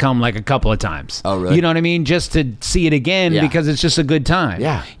wanted to come like a couple of times. Oh, really? You know what I mean? Just to see it again because it's just a good time.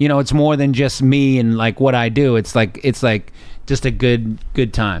 Yeah. It's more than just me and like what I do. It's like just a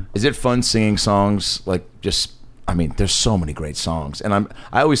good time. Is it fun singing songs like just? I mean, there's so many great songs, and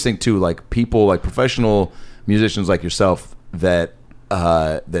I always think too, like people like professional musicians like yourself that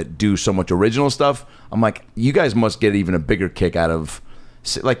do so much original stuff. I'm like, you guys must get even a bigger kick out of.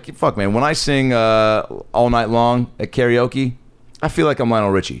 Like, fuck, man, when I sing All Night Long at karaoke, I feel like I'm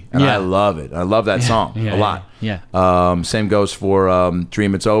Lionel Richie, and I love it. I love that song a lot. Yeah. Same goes for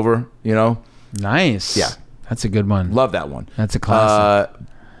Dream It's Over, Nice. Yeah. That's a good one. Love that one. That's a classic.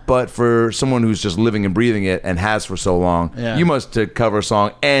 But for someone who's just living and breathing it and has for so long, you must cover a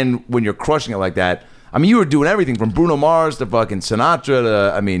song, and when you're crushing it like that, I mean, you were doing everything from Bruno Mars to fucking Sinatra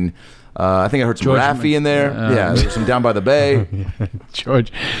to, I mean... I think I heard some Raffi in there. There was some Down by the Bay.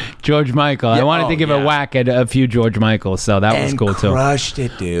 George Michael. I wanted to give a whack at a few George Michaels, so that was cool too. Crushed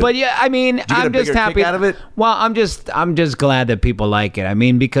it, dude. But yeah, I mean, I'm just happy kick out of it. Well, I'm just glad that people like it. I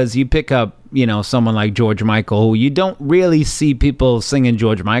mean, because you pick up, someone like George Michael, who you don't really see people singing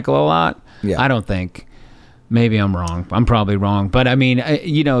George Michael a lot. Yeah. I don't think. Maybe I'm wrong. I'm probably wrong. But I mean,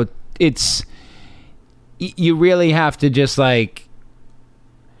 it's you really have to just like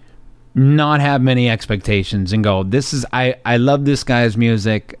not have many expectations and go, this is I love this guy's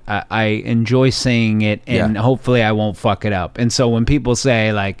music, I enjoy saying it, and hopefully I won't fuck it up. And so when people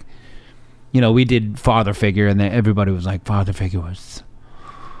say like, we did Father Figure, and then everybody was like, Father Figure was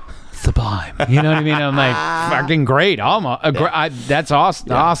sublime, you know what I mean? I'm like, fucking great, almost that's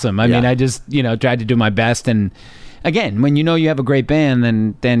awesome. I mean, I just tried to do my best, and again, when you have a great band,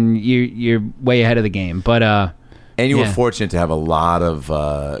 then you're way ahead of the game. But and you were fortunate to have a lot of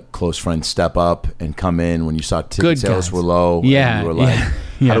close friends step up and come in when you saw ticket sales were low. Yeah, and you were like,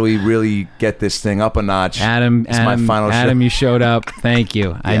 how do we really get this thing up a notch? Adam, my final Adam, show. You showed up. Thank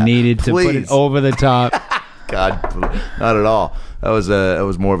you. I needed to put it over the top. God, not at all. That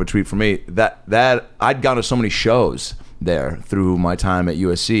was more of a treat for me. That I'd gone to so many shows there through my time at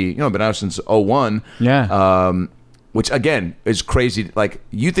USC. I've been out since 2001. Yeah. Which again is crazy. Like,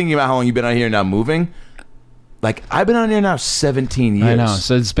 you thinking about how long you've been out here now moving. Like, I've been on here now 17 years. I know.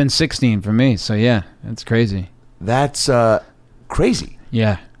 So it's been 16 for me. So yeah, that's crazy. That's crazy.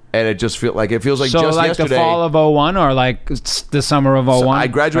 Yeah. And it feels like so just like yesterday. the fall of 01 or like the summer of 01? So I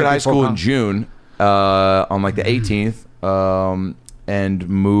graduated right high school in college? June on like the 18th, and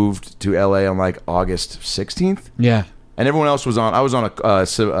moved to LA on like August 16th. Yeah. And everyone else was on. I was on a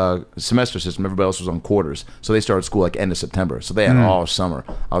semester system. Everybody else was on quarters. So they started school like end of September. So they had all summer.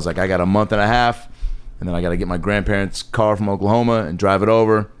 I was like, I got a month and a half, and then I got to get my grandparents' car from Oklahoma and drive it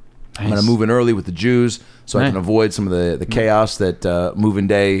over. I'm going to move in early with the Jews so I can avoid some of the chaos that moving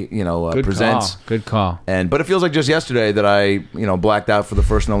day, Good presents. Call. Good call. But it feels like just yesterday that I, blacked out for the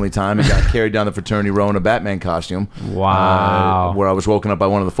first and only time and got carried down the fraternity row in a Batman costume. Wow. Where I was woken up by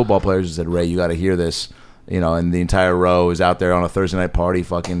one of the football players who said, "Ray, you got to hear this." And the entire row is out there on a Thursday night party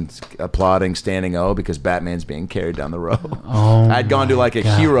fucking applauding, standing O because Batman's being carried down the row. I'd gone to like a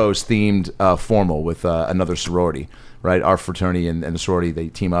Heroes-themed formal with another sorority. Right, our fraternity and the sorority, they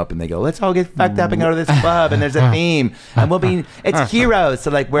team up and they go, let's all get fucked up and go to this club, and there's a theme, and it's heroes.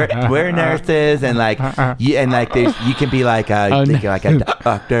 So like we're nurses, and like you can be like a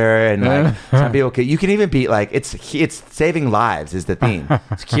doctor, and like some people you can even be like it's saving lives is the theme.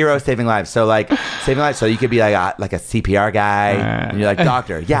 It's heroes saving lives. So like saving lives. So you could be like a CPR guy, and you're like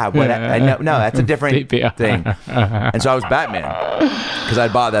doctor. Yeah, no, that's a different thing. And so I was Batman because I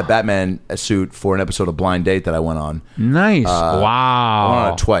bought that Batman suit for an episode of Blind Date that I went on. Nice. Wow. I went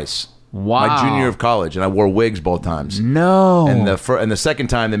on it twice. Wow. My junior year of college, and I wore wigs both times. No. And the second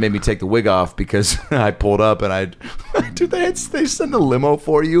time they made me take the wig off because I pulled up and dude, they send a limo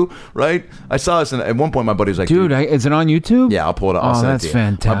for you, right? I saw this, and at one point my buddy was like, dude, is it on YouTube? Yeah, I'll pull it up. Oh, that's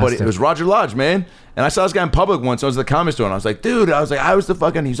fantastic. My buddy, it was Roger Lodge, man. And I saw this guy in public once. I was at the comedy store, and I was like, dude, I was the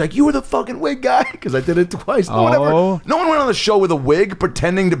fucking, he's like, you were the fucking wig guy? Because I did it twice. No one went on the show with a wig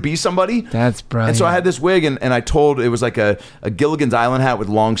pretending to be somebody. That's brilliant. And so I had this wig, and I told, it was like a Gilligan's Island hat with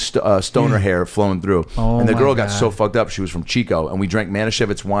long stoner hair flowing through. And the girl got so fucked up. She was from Chico, and we drank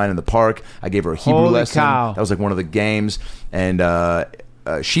Manischewitz wine in the park. I gave her a Hebrew lesson. Cow. That was like one of the games. And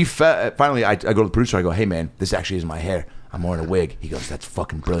she finally, I go to the producer, I go, hey man, this actually is my hair. I'm wearing a wig. He goes, that's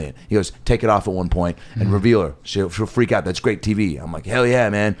fucking brilliant. He goes, take it off at one point and reveal her. She'll freak out. That's great TV. I'm like, hell yeah,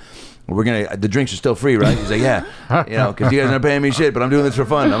 man. The drinks are still free, right? He's like, yeah, because you guys aren't paying me shit, but I'm doing this for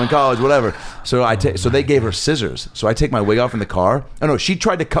fun. I'm in college, whatever. So so they gave her scissors. So I take my wig off in the car. Oh no, she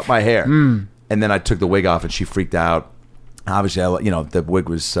tried to cut my hair, and then I took the wig off, and she freaked out. Obviously, the wig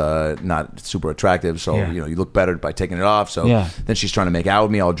was not super attractive, so you look better by taking it off. So then she's trying to make out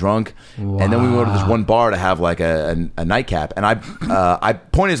with me, all drunk, and then we go to this one bar to have like a nightcap. And I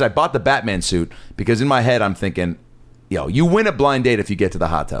point is I bought the Batman suit because in my head I'm thinking, you win a blind date if you get to the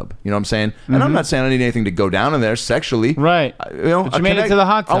hot tub. You know what I'm saying? And I'm not saying I need anything to go down in there sexually, right? But you made it to the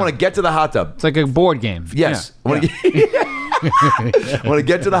hot tub. I want to get to the hot tub. It's like a board game. Yes. I want to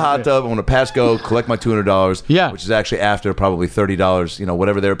get to the hot tub. I want to pass go, collect my $200, which is actually after probably $30,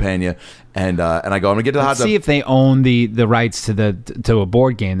 whatever they're paying you. And I go, I'm gonna get to the hot tub. See if they own the rights to a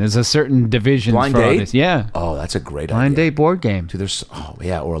board game. There's a certain division Blind for all date? this. Yeah. Oh, that's a great Blind idea. date board game. Dude,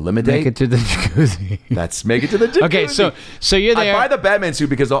 or a limit date. Make it to the jacuzzi. Let's make it to the jacuzzi. Okay, so you're there. I buy the Batman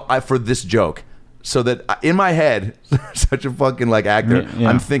suit because for this joke. So that in my head, such a fucking actor,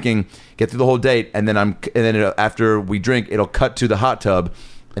 I'm thinking get through the whole date, and then after we drink, it'll cut to the hot tub,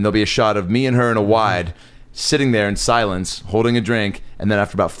 and there'll be a shot of me and her in a wide, sitting there in silence, holding a drink, and then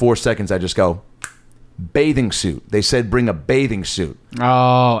after about 4 seconds, I just go, bathing suit. They said bring a bathing suit.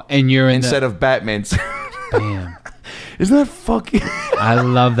 Oh, and you're instead of Batman's. Damn. Isn't that fucking? I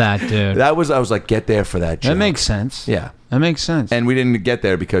love that, dude. I was like, get there for that joke. That makes sense. Yeah. That makes sense. And we didn't get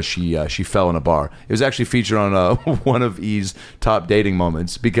there because she fell in a bar. It was actually featured on one of E's top dating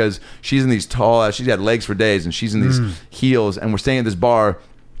moments because she's in these tall, she's got legs for days, and she's in these heels, and we're staying at this bar.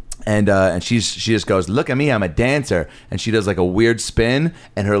 And she just goes, look at me, I'm a dancer. And she does like a weird spin,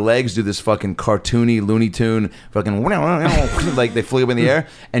 and her legs do this fucking cartoony Looney Tune fucking like they flee up in the air,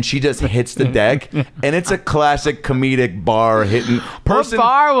 and she just hits the deck, and it's a classic comedic bar hitting person. What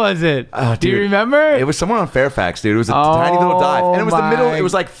bar was it? Do you remember? It was somewhere on Fairfax, dude. It was a tiny little dive, and it was the middle. It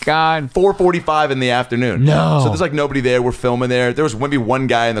was like 4:45 in the afternoon. No, so there's like nobody there. We're filming there. There was maybe one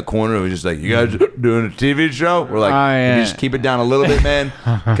guy in the corner who was just like, "You guys doing a TV show?" We're like, "Can you just keep it down a little bit, man?"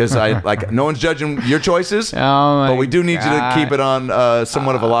 Because no one's judging your choices, but we do need you to keep it on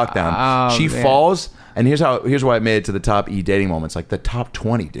somewhat of a lockdown. She falls, and here's why I made it to the top dating moments, like the top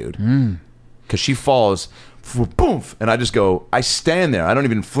 20, dude. Because she falls, boom, and I just go, I stand there, I don't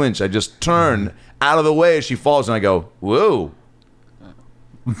even flinch, I just turn out of the way as she falls, and I go, whoa.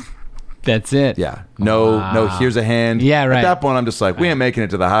 That's it. Yeah. No, here's a hand. Yeah, right. At that point, I'm just like, we ain't making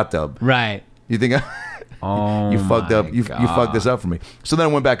it to the hot tub. Right. You think? Oh, you fucked up. You fucked this up for me. So then I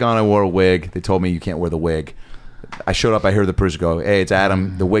went back on. I wore a wig. They told me you can't wear the wig. I showed up. I heard the producer go, "Hey, it's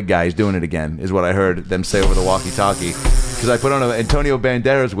Adam, the wig guy. He's doing it again." Is what I heard them say over the walkie-talkie. Because I put on an Antonio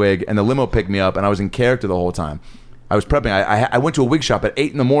Banderas wig, and the limo picked me up, and I was in character the whole time. I was prepping. I went to a wig shop at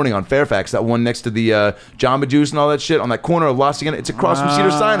 8 in the morning on Fairfax, that one next to the Jamba Juice and all that shit on that corner of La Cienega. It's across from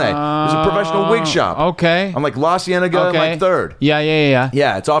Cedar Sinai. There's a professional wig shop. Okay. I'm like La Cienega and like 3rd. Yeah.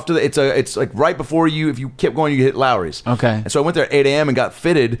 Yeah, it's off to the. It's like right before you. If you kept going, you hit Lowry's. Okay. And so I went there at 8 a.m. and got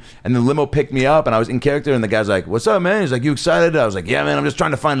fitted, and the limo picked me up, and I was in character, and the guy's like, "What's up, man?" He's like, "You excited?" I was like, "Yeah, man. I'm just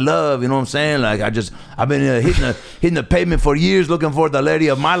trying to find love. You know what I'm saying? Like I've been hitting the pavement for years, looking for the lady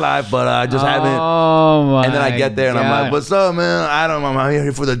of my life, but I just haven't." Oh my! And then I get there, and I'm like, "What's up, man? I'm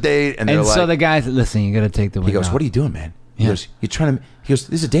here for the date." And they're so like, the guy said, "Listen, you got to take the wig he goes, off." "What are you doing, man?" He goes, "You're trying to." He goes,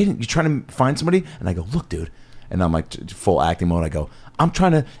 "This is dating. You're trying to find somebody?" And I go, "Look, dude." And I'm like, full acting mode. I go, "I'm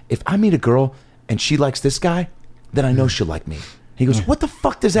trying to. If I meet a girl and she likes this guy, then I know she'll like me." He goes, "What the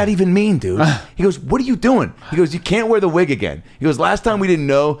fuck does that even mean, dude?" He goes, "What are you doing?" He goes, "You can't wear the wig again." He goes, "Last time we didn't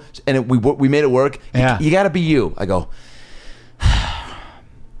know, and we made it work. You got to be you." I go,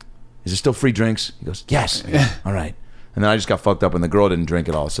 "Is there still free drinks?" He goes, "Yes." All right. And then I just got fucked up, and the girl didn't drink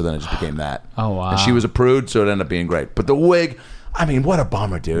at all, so then it just became that. Oh, wow. And she was a prude, so it ended up being great. But the wig, I mean, what a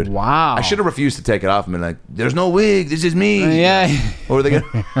bummer, dude. Wow. I should have refused to take it off and been like, "There's no wig, this is me." Yeah. What were they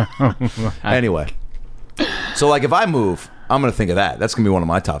gonna... Anyway. So, like, if I move, I'm going to think of that. That's going to be one of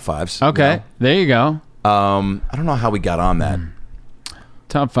my top 5s. Okay. You know? There you go. I don't know how we got on that.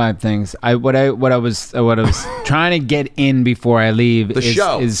 Top 5 things. What I was trying to get in before I leave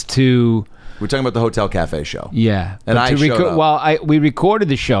is to... We're talking about the Hotel Cafe show. Yeah, and I showed up. Well, we recorded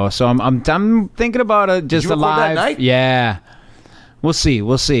the show, so I'm thinking about just a live. That night? Yeah, we'll see.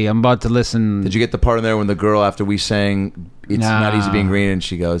 I'm about to listen. Did you get the part in there when the girl, after we sang "It's Not Easy Being Green," and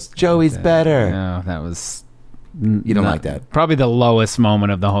she goes, "Joey's better"? No, that was. You don't like that? Probably the lowest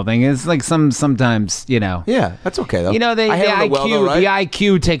moment of the whole thing. It's like sometimes, you know. Yeah, that's okay though. You know, the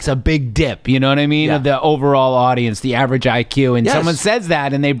IQ takes a big dip. You know what I mean? Yeah. Of the overall audience, the average IQ, and someone says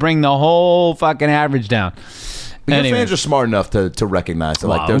that, and they bring the whole fucking average down. But your fans are smart enough to recognize that,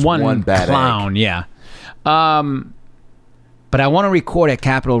 like, there's one bad clown, egg. Yeah. But I want to record at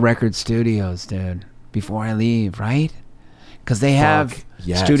Capitol Record Studios, dude, before I leave, right? Because they have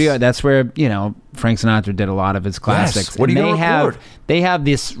studio. That's where, you know, Frank Sinatra did a lot of his classics. Yes. What are you going to record? They have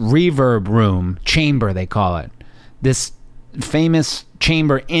this reverb room, chamber they call it. This famous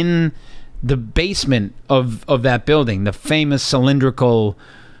chamber in the basement of that building, the famous cylindrical,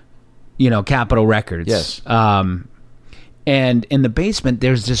 you know, Capitol Records. Yes. And in the basement,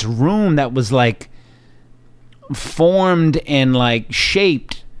 there's this room that was like formed and like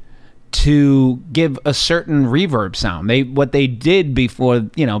shaped to give a certain reverb sound. What they did before,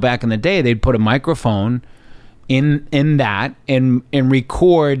 you know, back in the day, they'd put a microphone in that and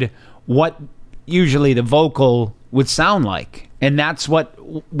record what usually the vocal would sound like. And that's what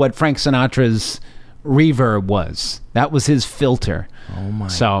Frank Sinatra's reverb was. That was his filter. Oh my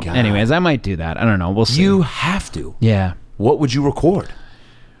God. So anyways, I might do that. I don't know. We'll see. You have to. Yeah. What would you record?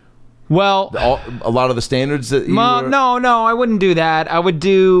 Well, a lot of the standards that you were... No, I wouldn't do that. I would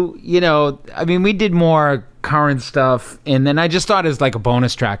do, you know, I mean, we did more current stuff, and then I just thought as like a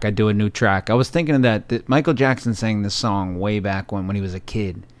bonus track, I'd do a new track. I was thinking of that Michael Jackson sang this song way back when he was a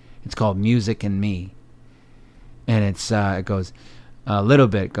kid. It's called Music and Me. And it goes, a little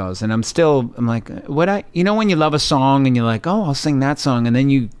bit goes, and I'm like, you know when you love a song and you're like, oh, I'll sing that song, and then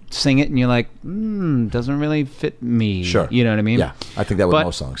you sing it and you're like, doesn't really fit me. Sure. You know what I mean? Yeah, I think that with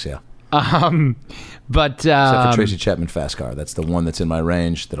most songs, yeah. But except for Tracy Chapman Fast Car, that's the one that's in my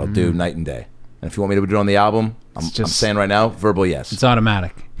range that I'll do night and day. And if you want me to do it on the album, I'm saying right now, verbal yes. It's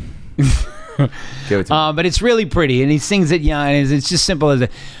automatic. Give it to me. But it's really pretty, and he sings it young, and it's just simple as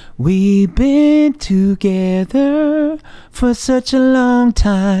we've been together for such a long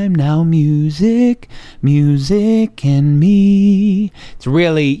time now, music and me. It's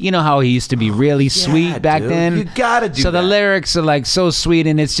really, you know how he used to be really sweet back then? You gotta do that. So the lyrics are like so sweet,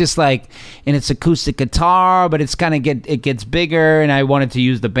 and it's just like, and it's acoustic guitar, but it's kind of it gets bigger, and I wanted to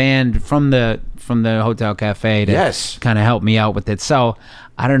use the band from the Hotel Cafe to kind of help me out with it. So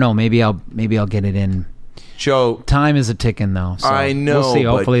I don't know, maybe I'll get it in. Joe, time is a ticking though. So I know. We'll see.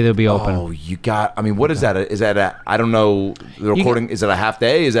 Hopefully they'll be open. Oh, I mean, what is that? Is that I don't know. The recording, is it a half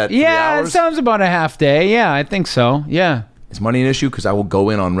day? Is that 3 hours? It sounds about a half day. Yeah, I think so. Yeah. Is money an issue? Because I will go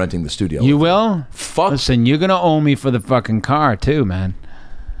in on renting the studio. You will? Fuck. Listen, you're going to owe me for the fucking car too, man.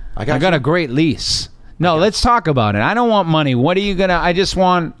 I got a great lease. No, let's talk about it. I don't want money. What are you going to... I just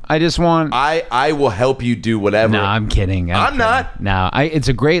want... I will help you do whatever. No, I'm kidding. I'm not. No, it's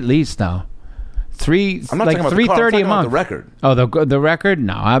a great lease though. 3 I'm not like talking about $330 a month. the record. Oh, the record?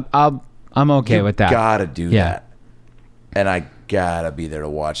 No, I'm okay with that. Gotta do that, and I gotta be there to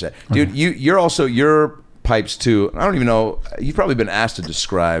watch that, dude. Okay. You're also your pipes too. I don't even know. You've probably been asked to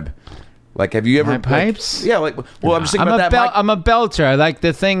describe. Like, have you ever my pipes? Yeah, like. Well, I'm just thinking about that. I'm a belter. I like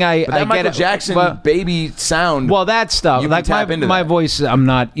the thing. I That Michael Jackson baby sound. Well, that stuff. Like my voice. I'm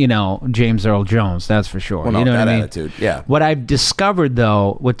not, James Earl Jones. That's for sure. Well, no, you know that what I mean? attitude. Yeah. What I've discovered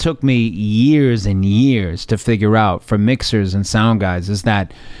though, what took me years and years to figure out for mixers and sound guys, is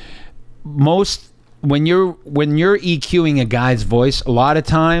that when you're EQing a guy's voice, a lot of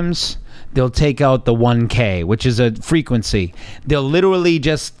times they'll take out the 1K, which is a frequency. They'll literally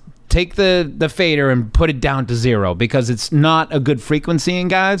just take the fader and put it down to 0 because it's not a good frequency in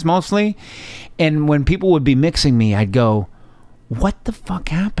guys mostly. And when people would be mixing me, I'd go, what the fuck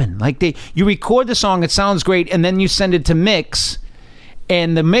happened? Like you record the song, it sounds great, and then you send it to mix,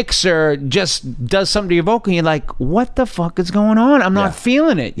 and the mixer just does something to your vocal, and you're like, what the fuck is going on? I'm not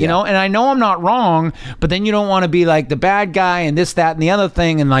feeling it, you know? And I know I'm not wrong, but then you don't want to be like the bad guy and this, that, and the other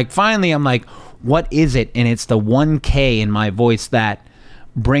thing. And like finally I'm like, what is it? And it's the 1K in my voice that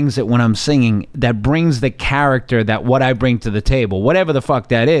brings it when I'm singing, that brings the character, that what I bring to the table, whatever the fuck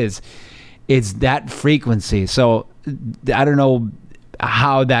that is, it's that frequency. So I don't know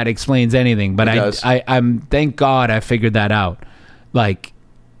how that explains anything, but I'm thank God I figured that out. Like,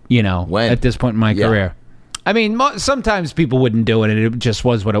 at this point in my career. I mean, sometimes people wouldn't do it and it just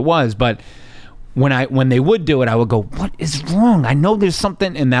was what it was, but when they would do it, I would go, what is wrong? I know there's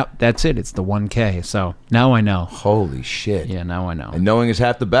something, and that's it. It's the 1K. So now I know. Holy shit. Yeah, now I know. And knowing is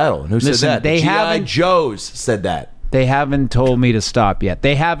half the battle. And who said that? They G.I. Joes said that. They haven't told me to stop yet.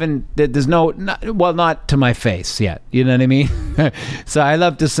 They haven't. There's not to my face yet. You know what I mean? So I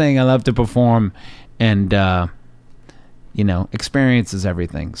love to sing. I love to perform, and experience is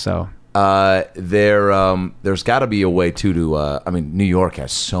everything. So. There's got to be a way to New York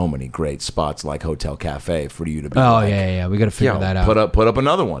has so many great spots like Hotel Cafe for you to be. Oh, yeah. We got to figure that out. Put up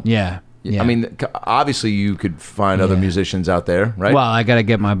another one. Yeah. I mean, obviously you could find other musicians out there, right? Well, I got to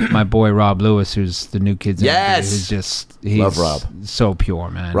get my boy Rob Lewis, who's the New Kids. Yes, he's love Rob. So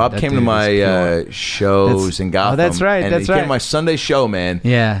pure, man. Rob came to my shows in Gotham. Oh, that's right. And he came to my Sunday show, man.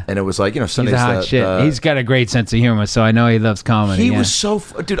 Yeah, and it was like Sunday's he's a hot shit. He's got a great sense of humor, so I know he loves comedy. He was so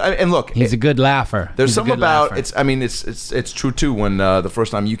dude. And look, he's a good laugher. There's something about it's. I mean, it's true too. When the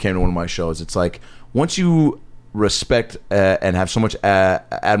first time you came to one of my shows, it's like once you respect and have so much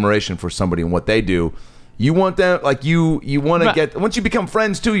admiration for somebody and what they do, you want them, like you want to get, once you become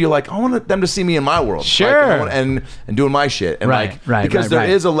friends too, you're like, I want them to see me in my world, sure, like, and doing my shit, and because there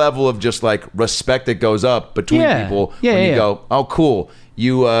is a level of just like respect that goes up between people when you go, oh cool,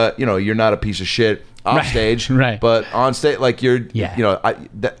 you're not a piece of shit off stage, but on stage, like you're,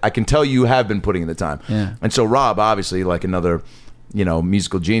 I can tell you have been putting in the time, and so Rob, obviously, like another,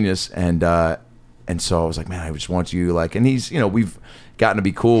 musical genius, and so I was like, man, I just want you, like, and he's, we've gotten to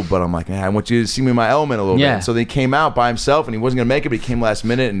be cool, but I'm like, man, I want you to see me in my element a little bit. And so they came out by himself, and he wasn't gonna make it, but he came last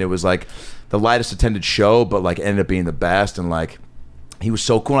minute, and it was like the lightest attended show, but like ended up being the best, and like he was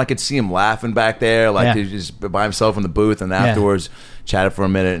so cool. And I could see him laughing back there, like he was just by himself in the booth, and afterwards chatted for a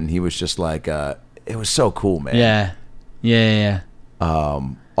minute, and he was just like, it was so cool, man. Yeah.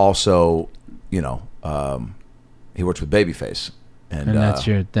 Also, he works with Babyface. And that's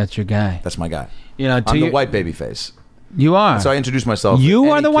your guy. That's my guy. I'm the white Babyface. You are. And so I introduced myself.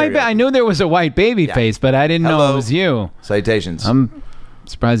 You are the white. I knew there was a white Babyface, but I didn't know it was you. Salutations. I'm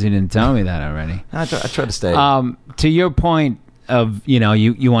surprised you didn't tell me that already. I tried to stay. To your point of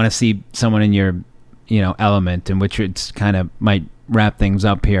you want to see someone in your element, in which it's kind of might wrap things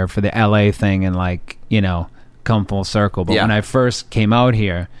up here for the LA thing and like come full circle. But when I first came out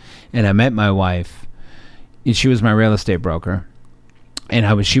here and I met my wife, she was my real estate broker.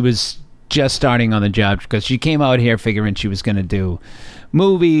 And she was just starting on the job because she came out here figuring she was going to do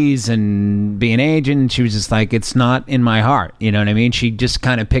movies and be an agent. She was just like, it's not in my heart. You know what I mean? She just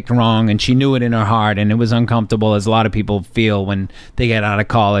kind of picked wrong, and she knew it in her heart, and it was uncomfortable, as a lot of people feel when they get out of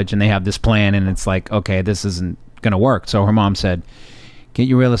college and they have this plan, and it's like, okay, this isn't going to work. So her mom said, get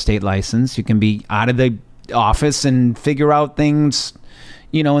your real estate license. You can be out of the office and figure out things,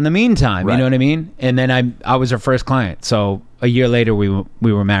 in the meantime. You know what I mean? And then I was her first client. So a year later, we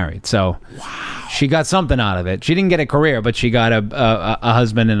were married. So she got something out of it. She didn't get a career, but she got a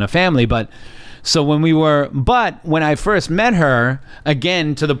husband and a family. But so when I first met her,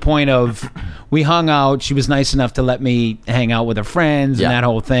 again, to the point of we hung out, she was nice enough to let me hang out with her friends and that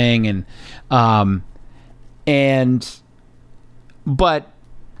whole thing. But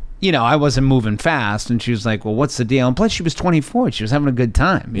I wasn't moving fast, and she was like, well, what's the deal? And plus she was 24. She was having a good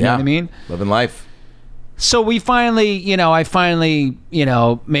time. You know what I mean? Living life. So we finally, I finally,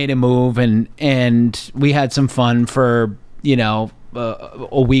 made a move, and we had some fun for,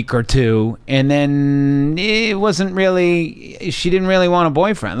 a week or two, and then it wasn't really. She didn't really want a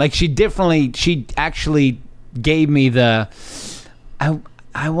boyfriend. Like she actually gave me the,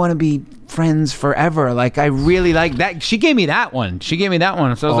 I want to be friends forever. Like I really like that. She gave me that one. So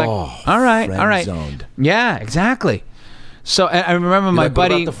I was like, all right. Zoned. Yeah, exactly. So I remember my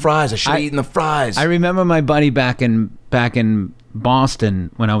buddy. What about the fries? I should have eaten the fries. I remember my buddy back in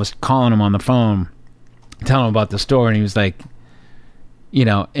Boston when I was calling him on the phone, telling him about the store, and he was like,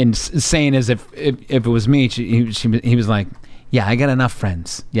 and saying as if it was me, he was like, yeah, I got enough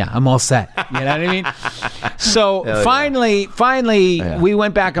friends. Yeah, I'm all set. You know what I mean? So finally, we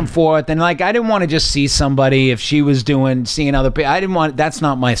went back and forth, and like I didn't want to just see somebody if she was seeing other people. I didn't want. That's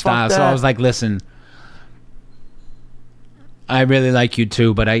not my style. So I was like, listen, I really like you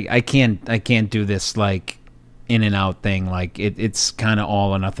too, but I can't do this like in and out thing. Like it's kind of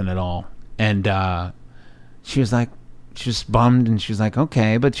all or nothing at all. And she was bummed, and she was like,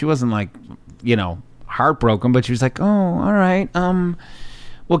 okay, but she wasn't like, heartbroken, but she was like, oh, all right.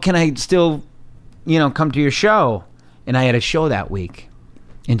 Well, can I still, come to your show? And I had a show that week,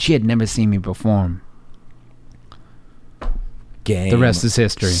 and she had never seen me perform. Game. The rest is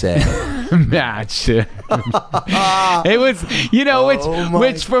history. Match. It was,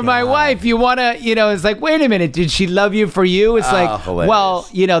 which for my wife, you want to, it's like, wait a minute, did she love you for you? It's like, hilarious. Well,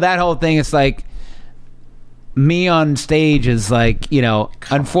 that whole thing, it's like, me on stage is like,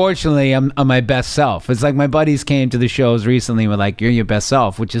 unfortunately, I'm my best self. It's like my buddies came to the shows recently and were like, you're your best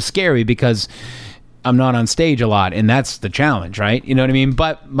self, which is scary because I'm not on stage a lot, and that's the challenge, right? You know what I mean?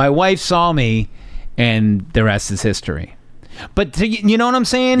 But my wife saw me, and the rest is history. But you know what I'm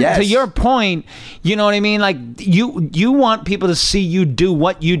saying? Yes. To your point, you know what I mean? Like you want people to see you do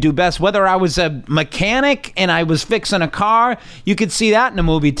what you do best. Whether I was a mechanic and I was fixing a car, you could see that in a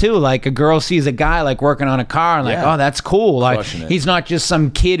movie too. Like a girl sees a guy like working on a car and like, oh, that's cool. Like he's not just some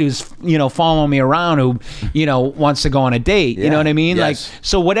kid who's following me around who wants to go on a date. You know what I mean? Yes. Like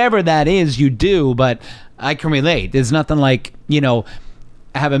so whatever that is, you do. But I can relate. There's nothing like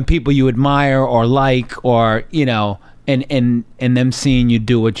having people you admire or like or and them seeing you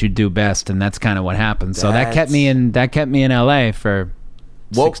do what you do best, and that's kind of what happened. So that kept me in LA for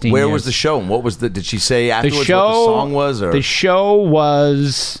 16 where years. was the show, and what was did she say afterwards the show, what the song was? Or? The show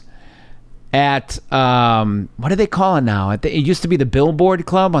was at what do they call it now? It used to be the Billboard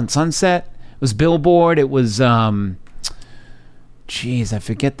Club on Sunset. It was Billboard. It was I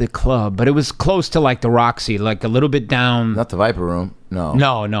forget the club, but it was close to like the Roxy, like a little bit down. Not the Viper Room. No.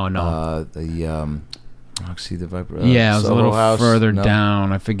 No. Roxy, the Viper. Yeah, it was a little House. further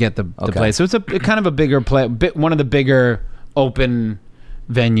down. I forget the place. It was a kind of a bigger one of the bigger open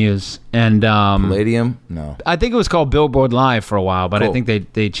venues. And Palladium? No. I think it was called Billboard Live for a while, but Cool. I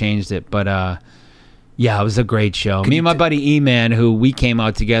think they changed it. But yeah, it was a great show. Me and my buddy E-Man, who we came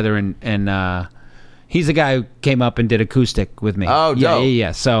out together, and he's the guy who came up and did acoustic with me. Oh, dope.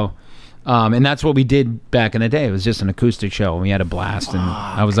 Yeah. So, and that's what we did back in the day. It was just an acoustic show. We had a blast, and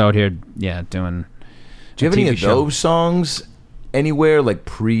I was out here, doing. Do you have any of those songs anywhere, like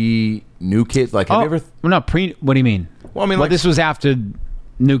pre-New Kids? Like, have you ever? Not pre. What do you mean? Well, I mean, this was after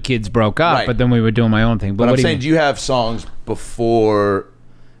New Kids broke up, Right. but then we were doing my own thing. But I'm saying, do you have songs before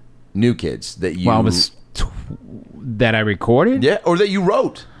New Kids that you? Well, that I recorded? Yeah, or that you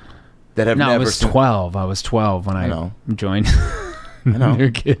wrote that have never. No, I was 12. I was 12 when I joined. I know.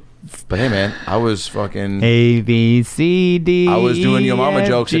 New Kids. But hey, man, I was fucking A, B, C, D. I was doing Your Mama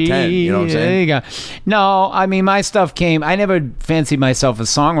jokes at 10. You know what I'm saying? There you go. No, I mean, my stuff came. I never fancied myself a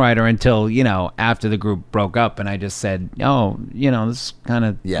songwriter until after the group broke up, and I just said, this is kind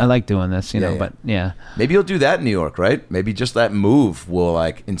of. I like doing this, know. But yeah, maybe you'll do that in New York, right? Maybe just that move will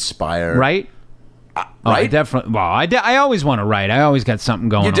like inspire, right? Right? Definitely. Well, I always want to write. I always got something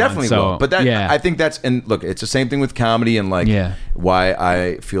going on. You definitely will. But I think that's, and look, it's the same thing with comedy and like why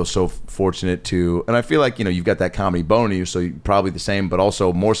I feel so fortunate to, and I feel like, you've got that comedy bone in you, so you're probably the same, but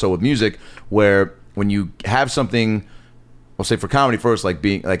also more so with music, where when you have something, I'll say for comedy first, like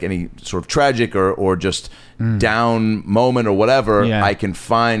being like any sort of tragic or just down moment or whatever, I can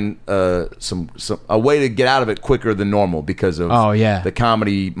find a way to get out of it quicker than normal because of the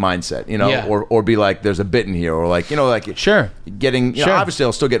comedy mindset, or be like, there's a bit in here, or like, getting, obviously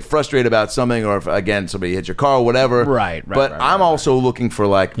I'll still get frustrated about something, or if again somebody hits your car or whatever, right. But I'm also looking for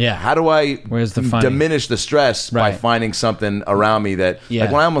like, how do I diminish the stress by finding something around me that, like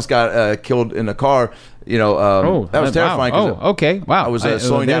when I almost got killed in a car. That was terrifying. Wow. Okay. Wow. I was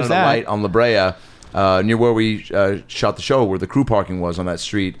slowing down at a light on La Brea, near where we shot the show, where the crew parking was on that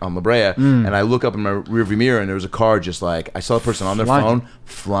street on La Brea, and I look up in my rearview mirror, and there was a car just like, I saw a person on their phone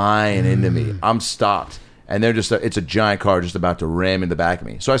flying into me. I'm stopped, and they're just it's a giant car just about to ram in the back of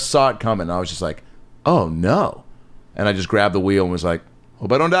me. So I saw it coming, and I was just like, oh no. And I just grabbed the wheel and was like,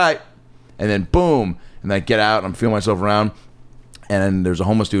 hope I don't die. And then boom, and I get out, and I'm feeling myself around, and then there's a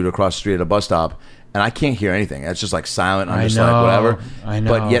homeless dude across the street at a bus stop, and I can't hear anything. It's just like silent. I'm just like, whatever. I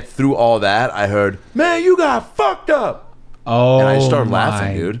know. But yet through all that, I heard, man, you got fucked up. Oh, and I started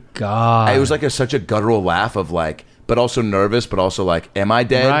laughing, dude. God. It was like such a guttural laugh of like, but also nervous, but also like, am I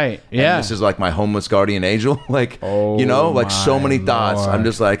dead? Right, yeah. And this is like my homeless guardian angel. Like, like so many thoughts. I'm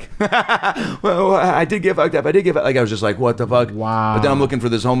just like, well, I did get fucked up. I did get fucked. Like, I was just like, what the fuck? Wow. But then I'm looking for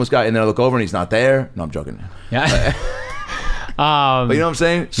this homeless guy, and then I look over, and he's not there. No, I'm joking. Yeah. But you know what I'm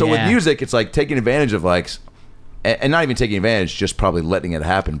saying? So with music, it's like taking advantage of like, and not even taking advantage, just probably letting it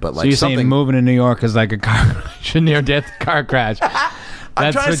happen. But like, so you're something saying moving to New York is like a car crash, a near-death car crash.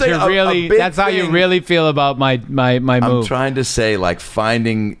 I'm trying to say that's how you really feel about my move. I'm trying to say like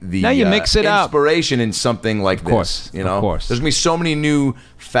finding the you mix it up. Inspiration in something like course, this. You know, of course. There's gonna be so many new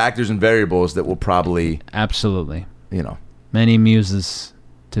factors and variables that will probably absolutely, many muses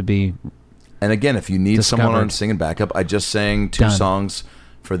to be. And again, if you need discovered. someone on singing backup, I just sang 2 songs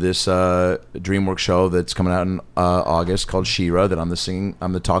for this DreamWorks show that's coming out in August called She-Ra, that I'm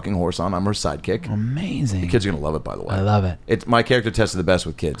the talking horse on. I'm her sidekick. Amazing. The kids are gonna love it, by the way. I love it. It's my character tested the best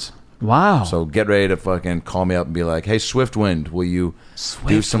with kids. Wow. So get ready to fucking call me up and be like, hey, Swiftwind, will you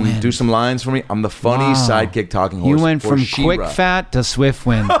do some lines for me? I'm the funny sidekick talking horse. You went from She-Ra. quick fat to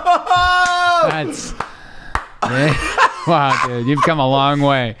Swiftwind. That's wow, dude, you've come a long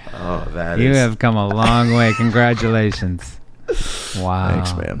way. Oh, you have come a long way. Congratulations. Wow.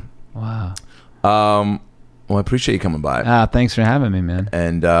 Thanks, man. Wow. Well, I appreciate you coming by. Thanks for having me, man.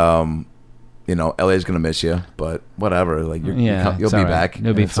 And LA's gonna miss you, but whatever. Like you'll be back.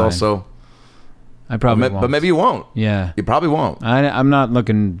 You'll be fine. Also, I probably won't. But maybe you won't. Yeah. You probably won't. I'm not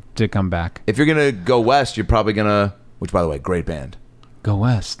looking to come back. If you're gonna go west, you're probably gonna. Which, by the way, great band. Go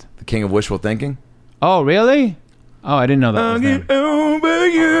west. The King of Wishful Thinking. Oh, really? Oh, I didn't know that. I'll was get them. over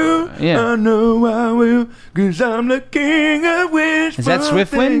you. Yeah. I know I will, 'cause I'm the king of wishful. Is that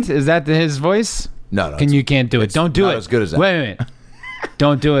Swiftwind? Is that his voice? No. You can't do it. Don't do it. Not as good as that. Wait a minute.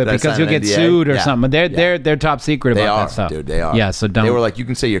 Don't do it because you'll get NDA? sued or Yeah. something. They're top secret They about are, that stuff. dude. They are. Yeah, so don't. They were like, you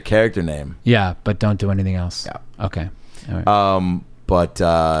can say your character name. Yeah, but don't do anything else. Yeah. Okay. All right. But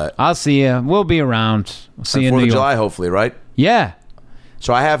I'll see you. We'll be around. We'll see you in 4th New of York. July, hopefully, right? Yeah.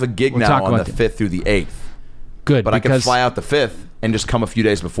 So I have a gig We'll now talk on about the it. 5th through the 8th. Good. But I can fly out the 5th and just come a few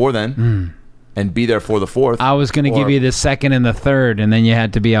days before then and be there for the 4th. I was going to give you the 2nd and the 3rd, and then you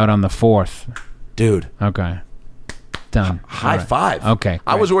had to be out on the 4th. Dude. Okay. Done. High five. Okay.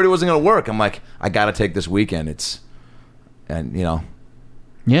 I was worried it wasn't going to work. I'm like, I got to take this weekend. Yeah.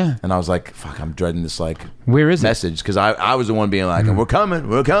 And I was like, fuck, I'm dreading this like Where is message because I was the one being like, we're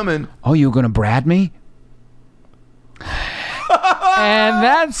coming. Oh, you were going to Brad me? And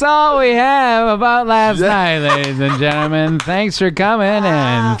that's all we have about last night, ladies and gentlemen. Thanks for coming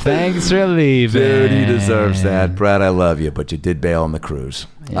and thanks for leaving. Dude, he deserves that. Brad, I love you, but you did bail on the cruise,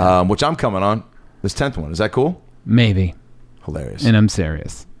 which I'm coming on. This 10th one. Is that cool? Maybe. Hilarious. And I'm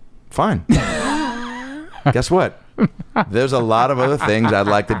serious. Fine. Guess what? There's a lot of other things I'd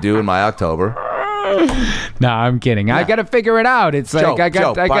like to do in my October. No, I'm kidding. I got to figure it out. It's like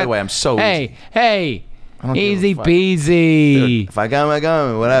Joe, by the way, I'm so Hey, easy give a fuck. peasy. Dude, if I got my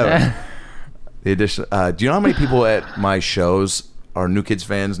gun, whatever. The addition. Do you know how many people at my shows are New Kids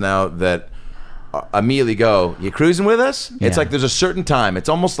fans now that immediately go, "You cruising with us?" Yeah. It's like there's a certain time. It's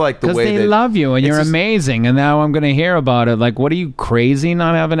almost like the way they that love you and it's you're just- amazing. And now I'm going to hear about it. Like, what are you crazy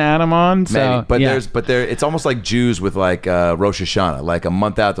not having Adam on? So, Maybe, but it's almost like Jews with like Rosh Hashanah. Like a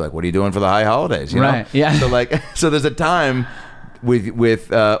month out, they're like, "What are you doing for the high holidays?" You know? Right, yeah. So there's a time with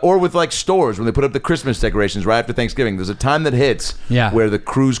like stores when they put up the Christmas decorations right after Thanksgiving. There's a time that hits where the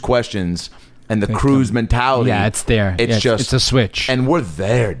cruise questions and the cruise mentality. Yeah, it's there. It's a switch. And we're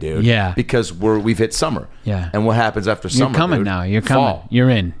there, dude. Yeah. Because we've hit summer. Yeah. And what happens after summer? You're coming dude? now. You're coming. Fall. You're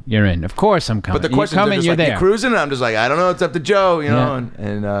in. Of course I'm coming. But the question you're is, you're like, there. you cruising? And I'm just like, I don't know. It's up to Joe, you know.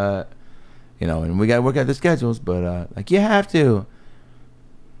 Yeah. And we got to work out the schedules. But like, you have to.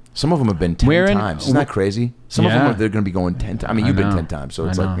 Some of them have been 10 times. Isn't that crazy? Some of them they're going to be going 10 times. I mean, you've been 10 times, so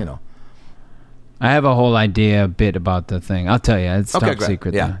it's like, you know. I have a whole idea, a bit about the thing. I'll tell you. It's top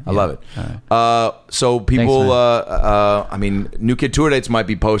secret. Yeah, though. I love it. All right. So people, Thanks, I mean, New Kid tour dates might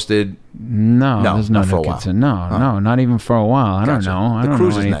be posted. No, there's no not for a New while. Kids. No, not even for a while. I don't Gotcha. know. I The don't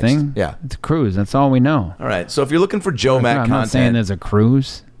cruise know is next. anything. Yeah. It's a cruise. That's all we know. All right. So if you're looking for Joe Matt I'm not saying content, there's a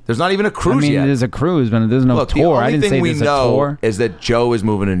cruise. There's not even a cruise yet. There's a cruise, but there's no tour. I didn't say there's a tour. Is that Joe is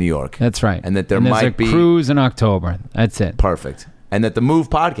moving to New York. That's right. And that there might be a cruise in October. That's it. Perfect. And that the Move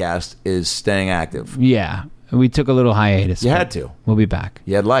podcast is staying active. Yeah. We took a little hiatus. You had to. We'll be back.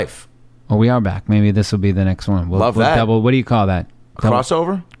 You had life. Well, we are back. Maybe this will be the next one. Love that. Double. What do you call that?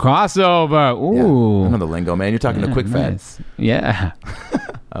 Crossover? Crossover. Ooh. Yeah. Another lingo, man. You're talking to Quick nice. Yeah.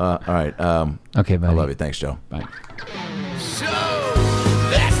 All right. Okay, buddy. I love you. Thanks, Joe. Bye. So,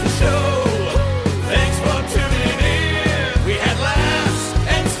 that's the show. Thanks for tuning in. We had laughs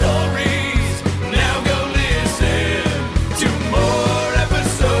and stories. Now go listen to more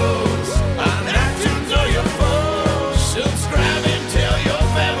episodes on iTunes or your phone. Subscribe and tell your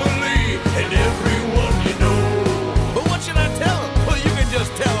family and everyone you know. But what should I tell them? Well, you can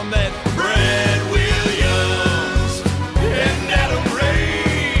just tell them that Brad Williams and Adam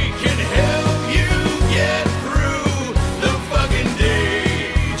Ray can help you get through the fucking day.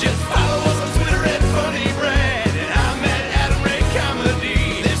 Just follow us on Twitter at Funny Brad, and I'm at Adam Ray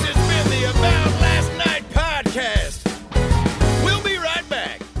Comedy. This has been the About Last Night podcast. We'll be right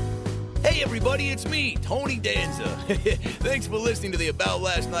back. Hey everybody, it's me, Tony Danza. Thanks for listening to the About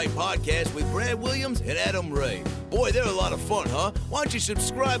Last Night podcast with Brad Williams and Adam Ray. Boy, they're a lot of fun, huh? Why don't you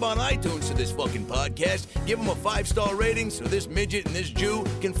subscribe on iTunes to this fucking podcast, give them a 5-star rating so this midget and this Jew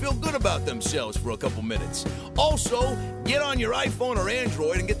can feel good about themselves for a couple minutes. Also, get on your iPhone or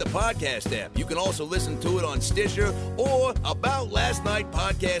Android and get the podcast app. You can also listen to it on Stitcher or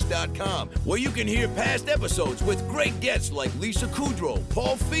aboutlastnightpodcast.com, where you can hear past episodes with great guests like Lisa Kudrow,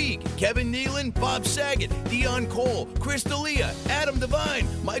 Paul Feig, Kevin Nealon, Bob Saget, Dion Cole, Chris D'Elia, Adam Devine,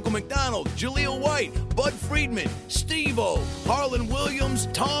 Michael McDonald, Jaleel White, Bud Friedman, Steve-O, Harlan Williams,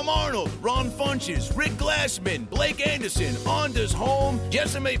 Tom Arnold, Ron Funches, Rick Glassman, Blake Anderson, Anders Holm,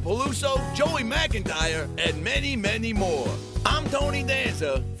 Jessime Peluso, Joey McIntyre, and many, many more. I'm Tony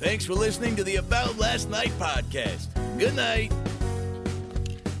Danza. Thanks for listening to the About Last Night podcast. Good night.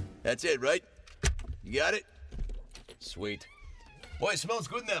 That's it, right? You got it? Sweet. Boy, it smells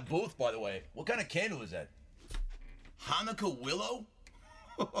good in that booth, by the way. What kind of candle is that? Hanukkah willow?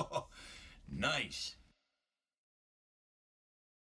 Nice.